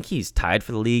I think he's tied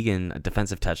for the league in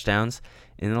defensive touchdowns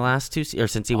in the last or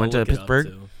since he went to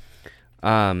Pittsburgh.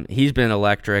 He's been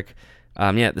electric.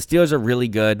 Yeah, the Steelers are really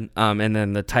good. And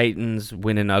then the Titans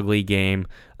win an ugly game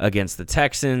against the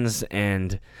Texans,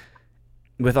 and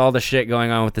with all the shit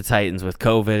going on with the Titans with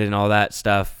COVID and all that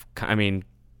stuff, I mean,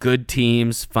 good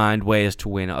teams find ways to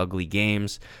win ugly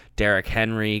games. Derrick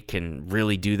Henry can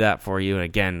really do that for you. And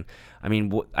again, I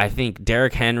mean, I think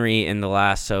Derrick Henry in the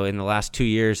last 2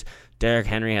 years, Derrick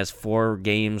Henry has 4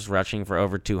 games rushing for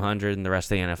over 200, and the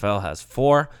rest of the NFL has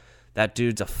 4. That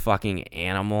dude's a fucking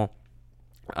animal.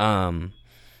 I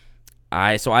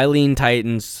lean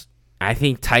Titans. I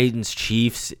think Titans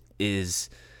Chiefs is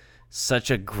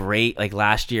such a great, like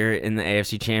last year in the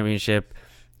AFC Championship.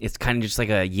 It's kind of just like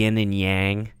a yin and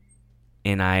yang,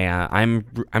 and I'm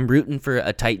rooting for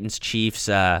a Titans Chiefs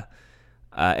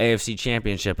AFC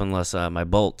Championship unless my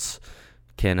Bolts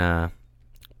can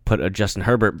put a Justin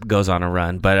Herbert goes on a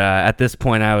run. But at this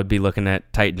point, I would be looking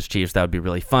at Titans Chiefs. That would be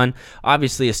really fun.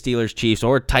 Obviously, a Steelers Chiefs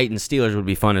or Titans Steelers would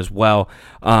be fun as well.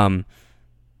 I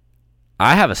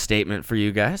have a statement for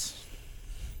you guys.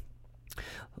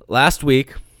 Last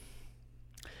week,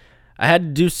 I had to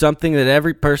do something that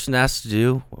every person has to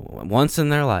do once in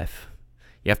their life.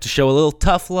 You have to show a little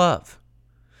tough love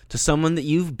to someone that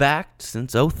you've backed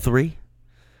since 2003,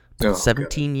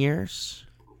 17 years.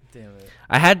 Damn it.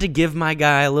 I had to give my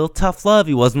guy a little tough love.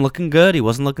 He wasn't looking good.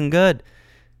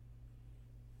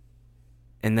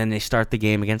 And then they start the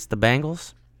game against the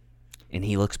Bengals, and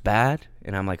he looks bad,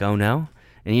 and I'm like, oh no.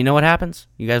 And you know what happens?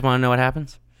 You guys want to know what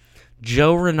happens?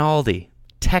 Joe Rinaldi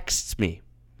texts me.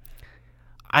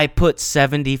 I put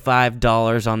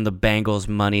 $75 on the Bengals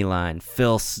money line.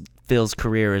 Phil's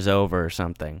career is over or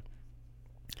something.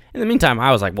 In the meantime,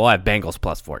 I was like, well, I have Bengals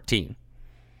plus 14.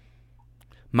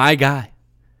 My guy,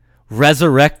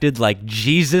 resurrected like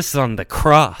Jesus on the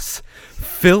cross,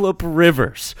 Phillip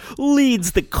Rivers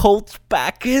leads the Colts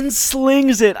back and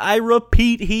slings it. I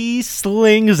repeat, he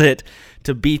slings it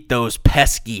to beat those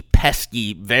pesky,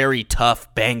 very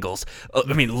tough Bengals.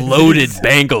 Loaded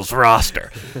Bengals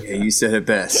roster. Yeah, you said it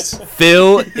best.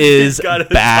 Phil is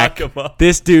back.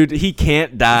 This dude, he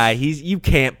can't die. You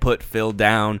can't put Phil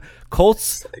down.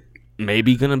 Colts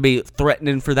maybe going to be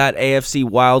threatening for that AFC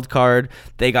wild card.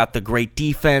 They got the great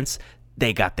defense.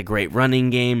 They got the great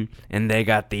running game, and they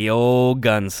got the old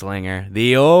gunslinger.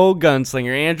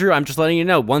 Andrew, I'm just letting you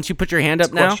know, once you put your hand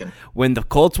up now, when the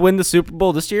Colts win the Super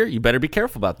Bowl this year, you better be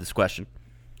careful about this question.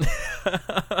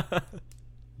 I'm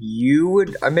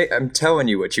telling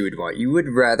you what you would want. You would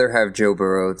rather have Joe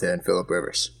Burrow than Phillip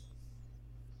Rivers.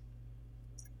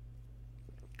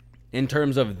 In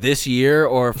terms of this year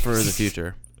or for the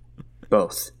future?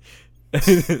 Both.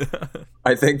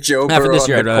 I think Joe Burrow this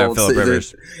year, on the Colts,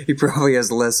 Rivers. He probably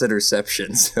has less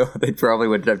interceptions, so they probably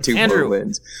would have 2 more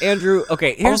wins. Andrew,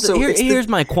 okay, here's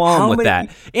my qualm with that.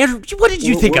 Andrew, what did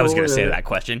you think I was going to say to that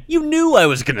question? You knew I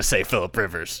was going to say Phillip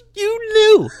Rivers.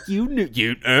 You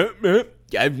knew.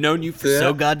 I've known you for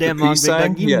so goddamn long, Big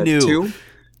Doug. You knew.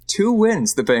 Two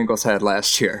wins the Bengals had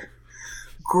last year.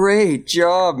 Great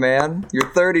job, man. You're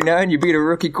 39. You beat a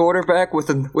rookie quarterback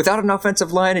without an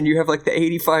offensive line, and you have like the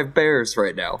 85 Bears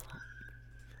right now.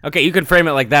 Okay, you can frame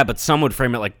it like that, but some would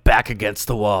frame it like back against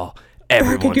the wall.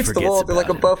 Everyone back against forgets the wall, about they're like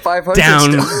it. above 500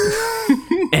 Down,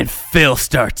 still. And Phil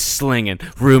starts slinging.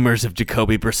 Rumors of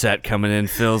Jacoby Brissett coming in.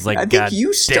 Phil's like, I think God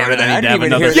you started damn it, I need to have didn't even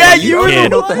another hear kid. that. You don't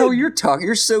know what the hell you're talking.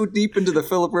 You're so deep into the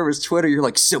Phillip Rivers Twitter. You're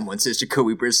like, someone says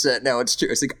Jacoby Brissett. Now it's true.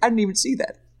 It's like, I didn't even see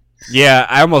that. Yeah,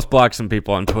 I almost blocked some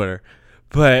people on Twitter.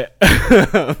 But,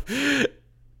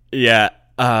 yeah,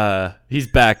 he's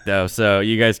back, though, so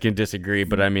you guys can disagree.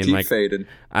 But, I mean, Keep like, fading.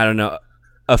 I don't know.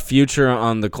 A future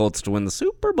on the Colts to win the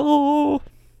Super Bowl.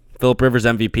 Phillip Rivers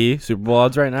MVP, Super Bowl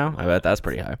odds right now? I bet that's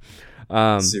pretty high.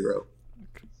 0.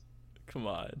 Come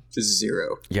on. Just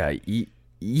 0. Yeah,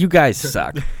 you guys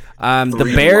suck.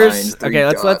 The Bears. Okay,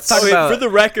 let's talk about. For the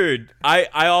record,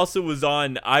 I also was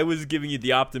on. I was giving you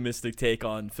the optimistic take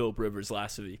on Phillip Rivers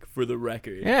last week. For the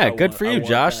record. Yeah, good for you,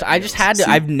 Josh. I just had to.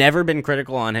 I've never been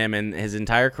critical on him in his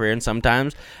entire career, and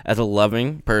sometimes, as a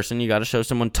loving person, you got to show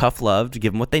someone tough love to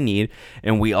give them what they need.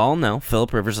 And we all know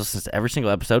Phillip Rivers listens to every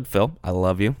single episode. Phil, I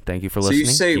love you. Thank you for listening.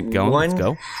 So you say Keep going. Let's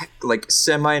go. Like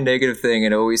semi-negative thing,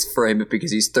 and always frame it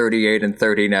because he's 38 and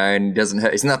 39.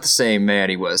 He's not the same man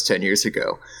he was 10 years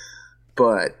ago.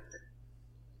 But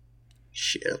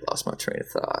shit, I lost my train of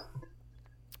thought.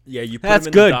 Yeah, you put That's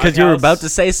him in the good because you were about doghouse. to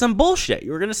say some bullshit.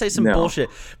 You were going to say some No. bullshit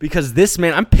because this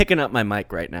man, I'm picking up my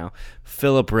mic right now.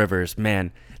 Phillip Rivers,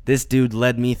 man, this dude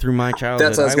led me through my childhood.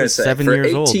 That's what I was going to say. 7 For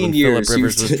years old 18 when years, Phillip you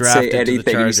Rivers was didn't say drafted to the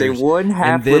anything. You say Chargers. one half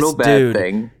And this little bad dude,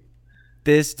 thing.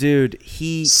 This dude,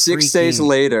 he 6 days freaking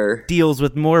later, deals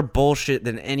with more bullshit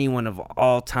than anyone of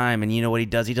all time. And you know what he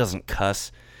does? He doesn't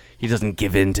cuss. He doesn't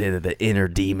give in to the inner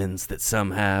demons that some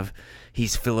have.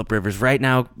 He's Phillip Rivers. Right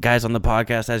now, guys on the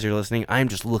podcast, as you're listening, I'm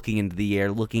just looking into the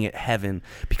air, looking at heaven,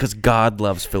 because God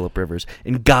loves Phillip Rivers.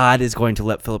 And God is going to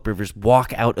let Phillip Rivers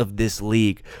walk out of this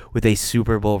league with a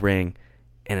Super Bowl ring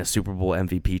and a Super Bowl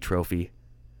MVP trophy.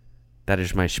 That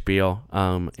is my spiel.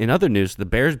 In other news, the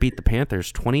Bears beat the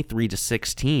Panthers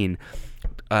 23-16.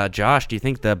 Josh, do you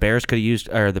think the Bears could have used,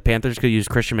 or the Panthers could have used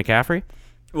Christian McCaffrey?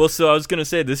 Well, so I was gonna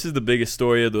say this is the biggest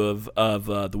story of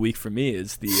the week for me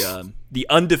is the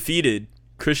undefeated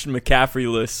Christian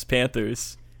McCaffrey-less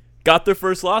Panthers got their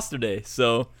first loss today.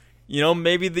 So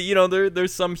maybe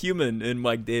there's some human in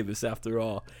Mike Davis after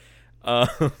all.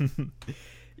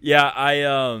 Yeah,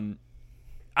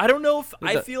 I don't know if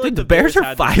I feel like the Bears are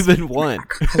had 5-1.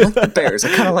 I like the Bears.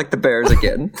 I kind of like the Bears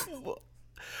again.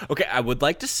 Okay, I would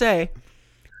like to say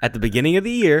at the beginning of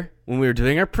the year when we were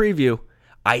doing our preview,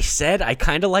 I said I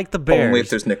kind of like the Bears. Only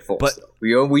if there's Nick Foles. but-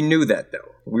 Though. We knew that,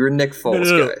 though. We were Nick Foles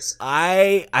guys.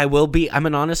 I will be. I'm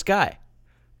an honest guy.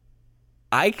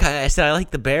 I said I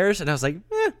like the Bears, and I was like,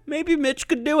 maybe Mitch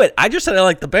could do it. I just said I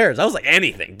like the Bears. I was like,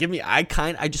 anything. Give me. I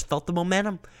just felt the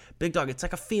momentum. Big dog. It's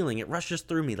like a feeling. It rushes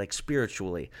through me like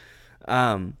spiritually.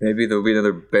 Maybe there'll be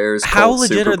another Bears. How Colts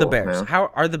legit Super are the Bowl, Bears? man.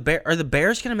 How are the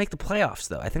Bears going to make the playoffs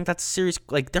though? I think that's serious.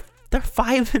 Like they're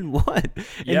 5-1, and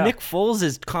Yeah. Nick Foles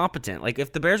is competent. Like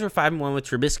if the Bears were 5-1 with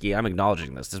Trubisky, I'm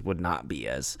acknowledging this. This would not be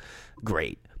as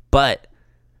great. But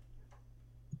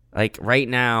like right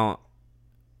now,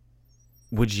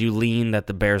 would you lean that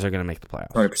the Bears are going to make the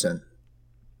playoffs? 100%.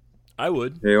 I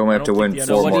would. They only I have to don't win think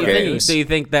the four NFC What more do you think? games. So you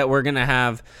think that we're gonna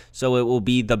have? So it will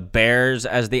be the Bears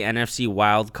as the NFC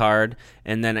wild card,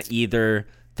 and then either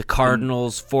the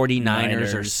Cardinals, 49ers, or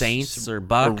Niners, Saints, or Or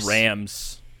Bucs.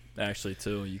 Rams, actually,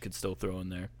 too. You could still throw in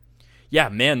there. Yeah,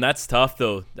 man, that's tough,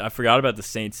 though. I forgot about the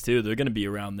Saints, too. They're going to be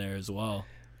around there as well.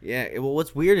 Yeah. Well,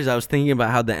 what's weird is I was thinking about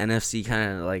how the NFC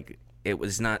kind of like it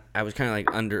was not. I was kind of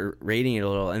like underrating it a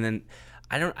little, and then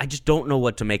I just don't know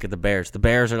what to make of the Bears. The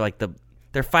Bears are like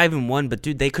they're 5-1, but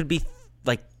dude, they could be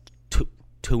like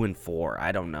 2-4.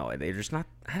 I don't know. They're just not.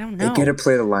 I don't know. They get to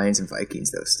play the Lions and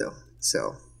Vikings, though, still.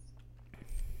 So.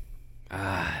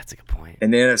 That's a good point.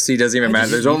 And the NFC doesn't even matter.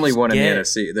 There's you only just one in the get-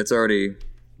 NFC. That's already.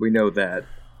 We know that.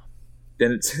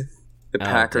 Then it's the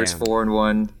Packers damn.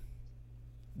 4-1.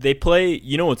 They play.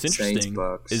 You know what's Saints, interesting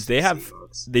Bucs, is they have.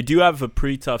 Seahawks. They do have a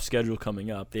pretty tough schedule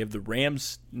coming up. They have the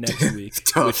Rams next week,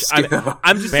 Tough which schedule.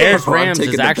 I'm just Bears I'm Rams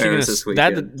taking is the actually Bears going this to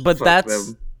weekend. but Fuck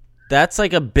them. that's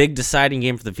like a big deciding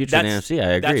game for the future of the NFC.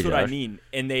 I agree. That's what I Josh. mean.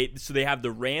 And they have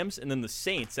the Rams and then the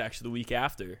Saints actually the week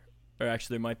after, or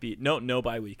actually there might be no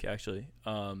bye week actually.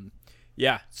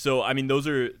 Yeah. So I mean those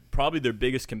are probably their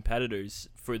biggest competitors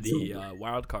for the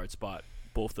wild card spot.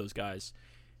 Both those guys.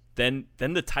 Then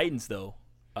the Titans though.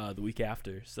 The week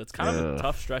after, so that's kind of a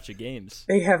tough stretch of games.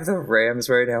 They have the Rams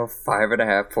right now,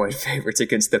 5.5-point favorites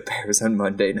against the Bears on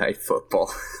Monday Night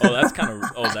Football.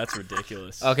 That's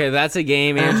ridiculous. Okay, that's a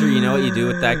game, Andrew. You know what you do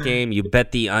with that game? You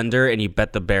bet the under and you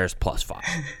bet the Bears +5.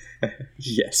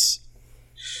 Yes.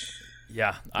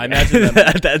 Yeah, I imagine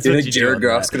that. That's Do you what think you Jared do.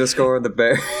 Goff's going to score on the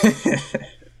Bears?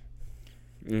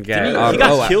 Okay. He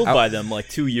got killed by them like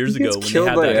 2 years ago when killed they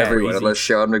had by that everyone crazy. unless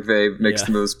Sean McVay makes Yeah.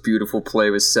 the most beautiful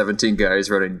play with 17 guys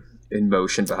running in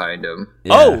motion behind him.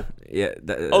 Oh! yeah.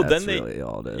 Oh, That's then they- really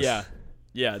all it is.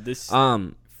 Yeah. This.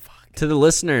 To the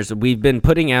listeners, we've been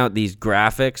putting out these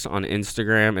graphics on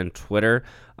Instagram and Twitter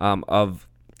of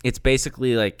it's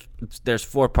basically like there's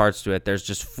 4 parts to it. There's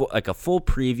just like a full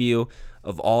preview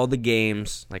of all the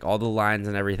games, like all the lines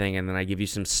and everything, and then I give you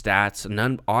some stats,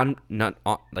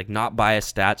 not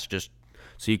biased stats, just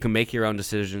so you can make your own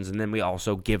decisions. And then we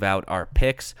also give out our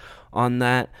picks on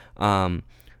that. I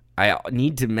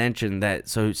need to mention that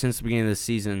so since the beginning of the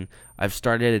season, I've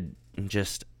started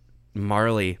just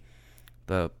Marley,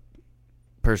 the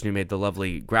person who made the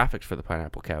lovely graphics for the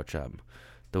Pineapple Couch,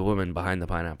 the woman behind the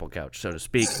Pineapple Couch, so to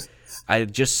speak. I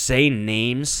just say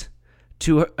names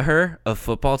to her of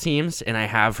football teams, and I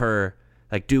have her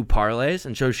like do parlays.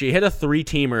 And so she hit a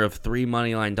 3-teamer of 3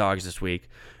 moneyline dogs this week,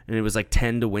 and it was like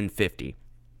 10 to win 50.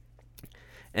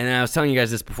 And I was telling you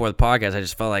guys this before the podcast. I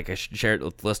just felt like I should share it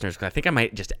with listeners because I think I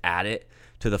might just add it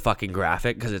to the fucking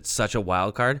graphic because it's such a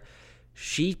wild card.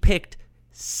 She picked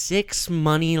 6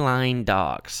 money line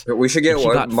dogs. We should get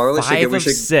one. Marley should get. We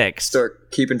should 6.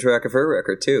 Start keeping track of her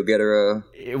record too. Get her a.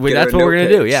 That's what we're gonna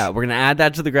do. Yeah, we're gonna add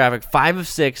that to the graphic. 5 of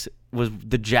 6 was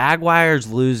the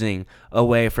Jaguars losing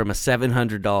away from a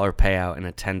 $700 payout and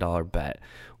a $10 bet,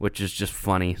 which is just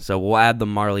funny. So we'll add the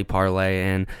Marley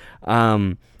parlay in.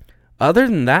 Other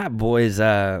than that, boys,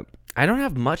 I don't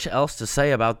have much else to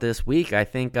say about this week. I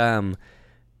think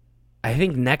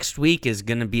next week is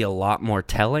going to be a lot more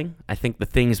telling. I think the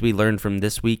things we learned from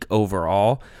this week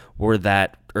overall were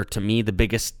that, or to me, the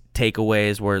biggest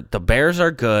takeaways were the Bears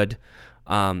are good.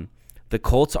 The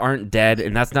Colts aren't dead,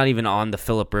 and that's not even on the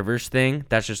Phillip Rivers thing.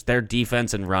 That's just their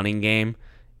defense and running game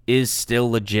is still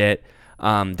legit.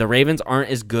 The Ravens aren't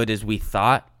as good as we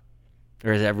thought,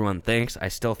 or as everyone thinks. I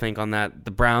still think on that.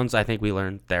 The Browns, I think we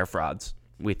learned they're frauds.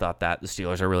 We thought that. The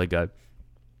Steelers are really good.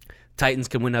 Titans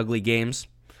can win ugly games.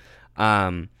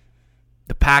 The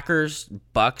Packers,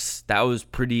 Bucs, that was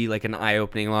pretty like an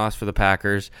eye-opening loss for the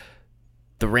Packers.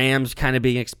 The Rams kind of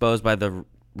being exposed by the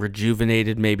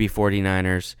rejuvenated maybe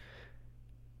 49ers.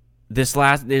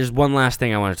 There's one last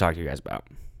thing I want to talk to you guys about.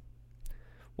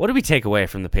 What do we take away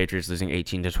from the Patriots losing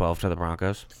 18-12 to the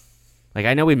Broncos? Like,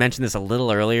 I know we mentioned this a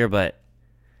little earlier, but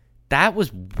that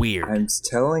was weird. I'm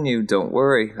telling you, don't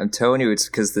worry. I'm telling you, it's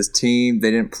because this team,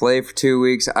 they didn't play for 2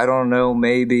 weeks. I don't know,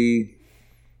 maybe,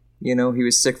 he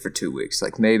was sick for 2 weeks.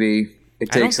 Like, maybe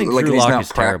it takes, like, he's not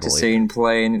practicing,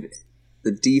 playing.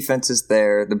 The defense is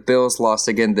there. The Bills lost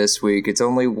again this week. It's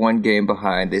only one game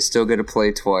behind. They still get to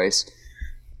play twice.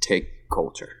 Take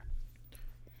culture.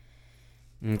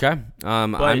 Okay.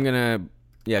 I'm going to...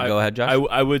 Yeah, go ahead, Josh.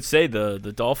 I would say the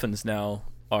Dolphins now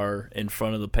are in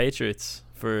front of the Patriots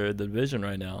for the division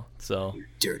right now. So you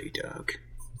dirty dog.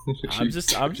 I'm just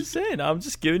saying. I'm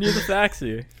just giving you the facts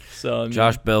here. So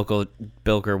Josh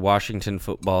Bilker, Washington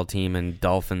football team, and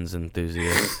Dolphins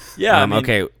enthusiast. Yeah.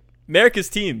 Okay. America's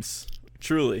teams,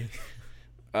 truly.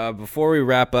 Before we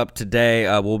wrap up today,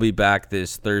 we'll be back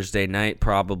this Thursday night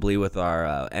probably with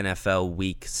our NFL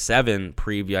Week 7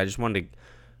 preview. I just wanted to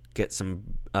get some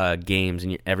games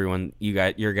and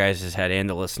your guys' head and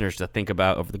the listeners to think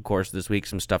about over the course of this week,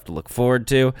 some stuff to look forward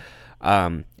to.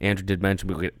 Andrew did mention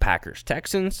we'll get Packers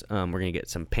Texans. We're going to get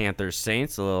some Panthers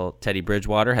Saints, a little Teddy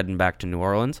Bridgewater heading back to New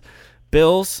Orleans.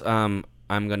 Bills, I'm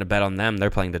going to bet on them. They're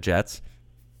playing the Jets.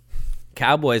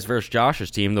 Cowboys versus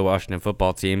Josh's team, the Washington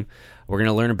football team. We're going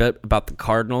to learn a bit about the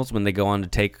Cardinals when they go on to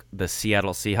take the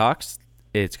Seattle Seahawks.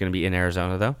 It's going to be in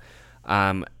Arizona, though.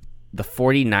 The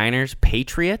 49ers,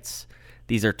 Patriots.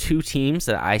 These are two teams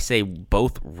that I say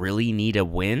both really need a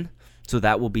win. So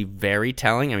that will be very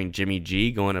telling. I mean, Jimmy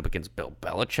G going up against Bill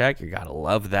Belichick. You got to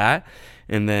love that.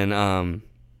 And then,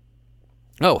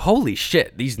 oh, holy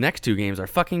shit. These next two games are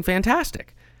fucking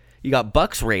fantastic. You got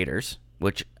Bucs Raiders,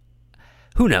 which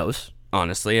who knows,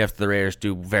 honestly, if the Raiders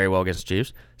do very well against the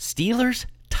Chiefs. Steelers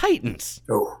Titans.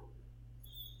 Oh.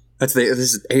 This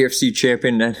is AFC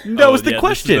champion. That was the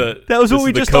question. That was what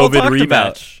we just all talked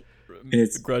about.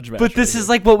 It's grudge match. But this is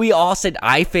like what we all said.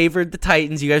 I favored the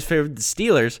Titans. You guys favored the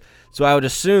Steelers. So I would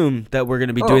assume that we're going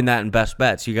to be doing that in best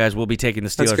bets. You guys will be taking the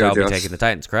Steelers. I'll be taking the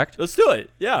Titans, correct? Let's do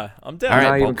it. Yeah, I'm down. All right,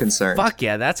 not even concerned. Fuck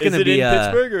yeah, that's going to be... Is it in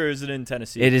Pittsburgh or is it in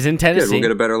Tennessee? It is in Tennessee. Good, we'll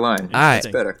get a better line. It's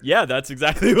better. Yeah, that's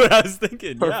exactly what I was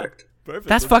thinking. Perfect. Yeah, perfect.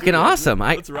 That's fucking awesome.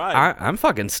 Let's ride. I'm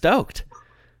fucking stoked.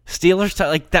 Steelers,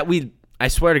 like that we... I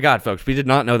swear to God, folks, we did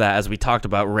not know that as we talked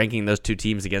about ranking those two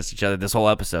teams against each other this whole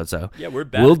episode. So yeah, we're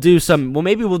back. We'll do some. Well,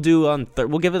 maybe we'll do on.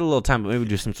 We'll give it a little time, but maybe we'll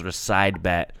do some sort of side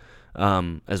bet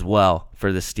as well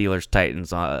for the Steelers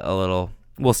Titans. A little.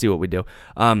 We'll see what we do.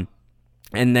 And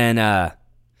then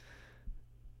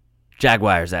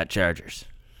Jaguars at Chargers.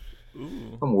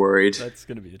 Ooh, I'm worried. That's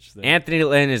gonna be interesting. Anthony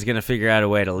Lynn is gonna figure out a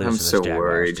way to lose to this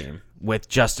Jaguars team with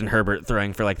Justin Herbert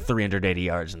throwing for like 380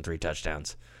 yards and 3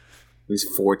 touchdowns. He was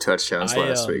 4 touchdowns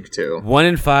last week too.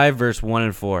 1-5 versus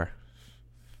 1-4.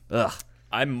 Ugh.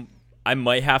 I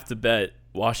might have to bet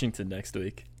Washington next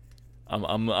week.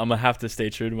 I'm gonna have to stay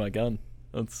true to my gun.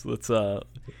 Let's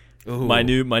my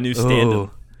new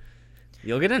stand-up.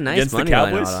 You'll get a nice Against money the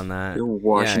line Cowboys? out on that.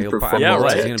 Washington It's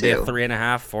going to be a 3.5,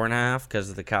 4.5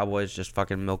 because the Cowboys just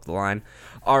fucking milk the line.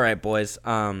 All right, boys.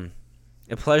 A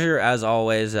pleasure as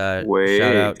always. Shout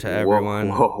out to everyone.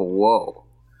 Whoa.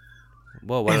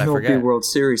 Whoa, what did I forget? MLB World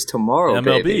Series tomorrow,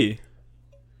 MLB. baby.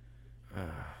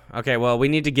 Okay, well, we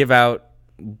need to give out.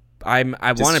 I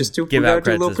want to give out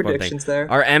credits to this one thing.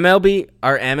 There. Our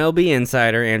MLB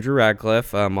insider Andrew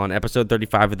Radcliffe on episode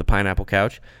 35 of the Pineapple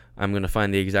Couch. I'm going to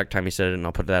find the exact time he said it, and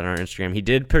I'll put that on our Instagram. He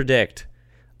did predict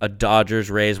a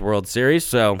Dodgers-Rays World Series,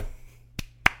 so.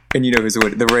 And you know who's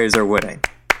winning? The Rays are winning.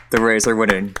 The Rays are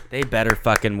winning. They better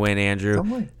fucking win, Andrew. Don't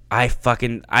win. I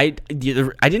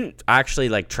didn't actually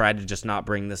like try to just not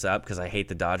bring this up because I hate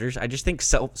the Dodgers. I just think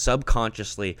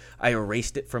subconsciously I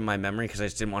erased it from my memory because I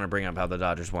just didn't want to bring up how the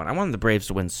Dodgers won. I wanted the Braves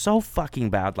to win so fucking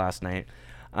bad last night.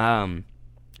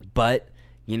 But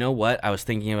you know what? I was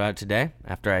thinking about it today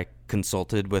after I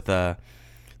consulted with the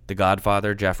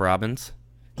Godfather, Jeff Robbins.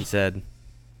 He said,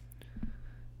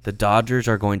 the Dodgers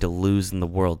are going to lose in the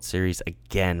World Series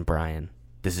again, Brian.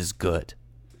 This is good.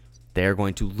 They're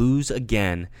going to lose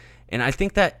again. And I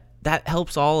think that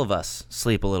helps all of us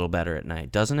sleep a little better at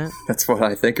night, doesn't it? That's what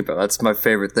I think about. That's my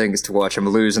favorite thing is to watch them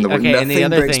lose. And Okay, and the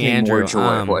other thing, Andrew, more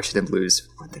joy watching them lose.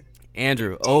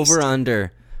 Andrew, over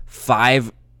under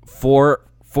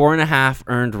 4.5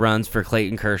 earned runs for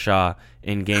Clayton Kershaw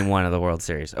in Game 1 of the World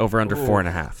Series. Over under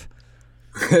 4.5.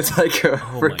 It's like a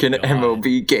freaking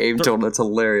MLB game total. That's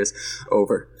hilarious.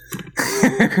 Over.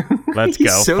 Let's go.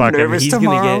 So Fuck him. nervous He's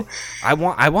tomorrow. gonna get.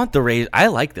 I want the Rays. I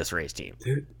like this Rays team.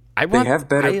 Dude, they have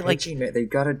better pitching. They've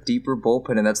got a deeper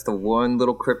bullpen, and that's the one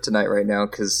little kryptonite right now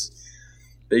because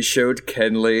they showed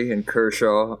Kenley and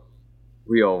Kershaw.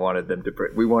 We all wanted them to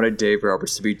break. We wanted Dave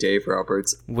Roberts to be Dave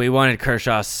Roberts. We wanted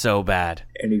Kershaw so bad,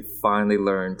 and he finally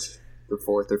learned the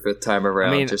fourth or fifth time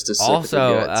around just to slip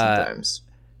also, at the gut sometimes.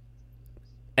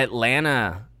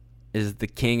 Atlanta is the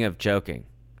king of joking.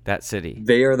 That city.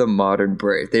 They are the modern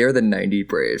Braves. They are the 90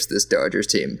 Braves, this Dodgers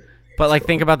team. But, like,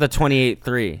 think about the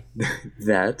 28-3.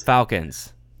 That.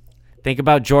 Falcons. Think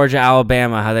about Georgia,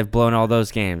 Alabama, how they've blown all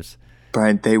those games.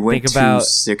 Brian, they went to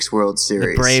 6 World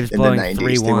Series the Braves in blowing the 90s.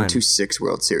 3-1. They went to 6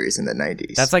 World Series in the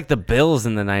 90s. That's like the Bills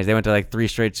in the 90s. They went to, like, 3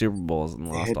 straight Super Bowls and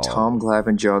lost all. They had Tom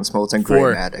Glavine, John Smoltz, and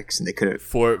Gray Maddox, and they could have...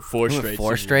 Four straight.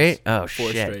 4 straight? Oh,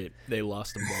 shit. 4 straight. They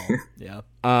lost them all. Yeah.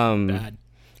 Bad.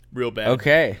 Real bad.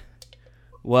 Okay.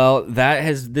 Well,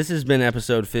 this has been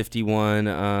episode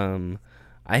 51.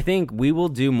 I think we will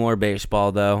do more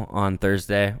baseball though on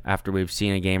Thursday after we've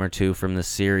seen a game or two from the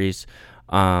series.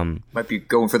 Might be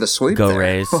going for the sweep. Go there.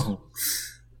 Rays!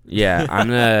 Yeah, I'm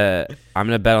gonna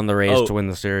bet on the Rays to win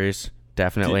the series.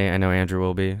 Definitely, I know Andrew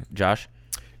will be. Josh,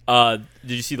 did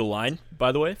you see the line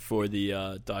by the way for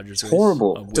the Dodgers? It's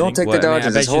horrible. Don't take the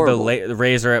Dodgers. I bet you the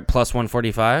Rays are at plus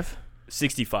 145.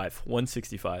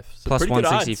 165. So plus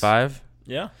 165.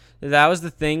 Yeah. That was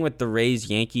the thing with the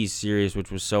Rays-Yankees series,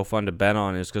 which was so fun to bet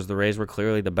on, is because the Rays were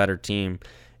clearly the better team,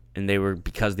 and they were,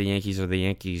 because the Yankees are the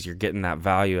Yankees, you're getting that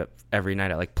value every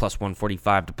night at like plus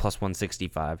 145 to plus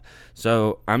 165.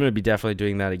 So I'm going to be definitely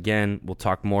doing that again. We'll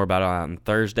talk more about it on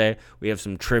Thursday. We have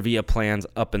some trivia plans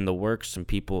up in the works, some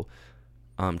people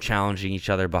challenging each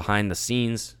other behind the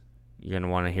scenes. You're going to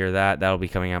want to hear that. That'll be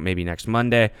coming out maybe next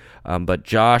Monday. But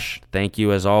Josh, thank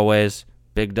you as always.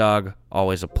 Big Dog,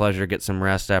 always a pleasure. Get some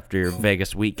rest after your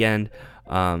Vegas weekend.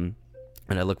 And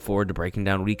I look forward to breaking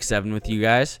down Week 7 with you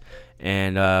guys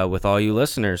and with all you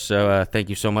listeners. So thank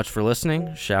you so much for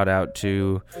listening. Shout out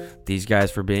to these guys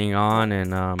for being on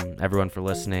and everyone for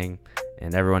listening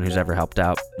and everyone who's ever helped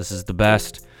out. This is the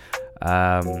best.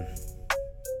 Fuck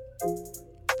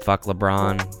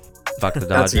LeBron. Fuck the Dodgers.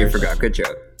 That's what you forgot. Good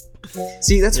job.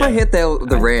 See, that's why I hit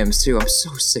the Rams, too. I'm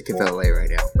so sick of LA right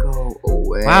now. Go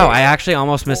away. Wow, I actually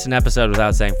almost missed an episode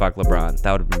without saying fuck LeBron.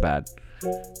 That would have been bad.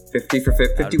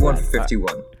 51 for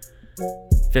 51.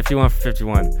 51 for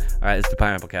 51. All right, it's the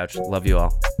Pineapple Couch. Love you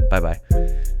all. Bye-bye.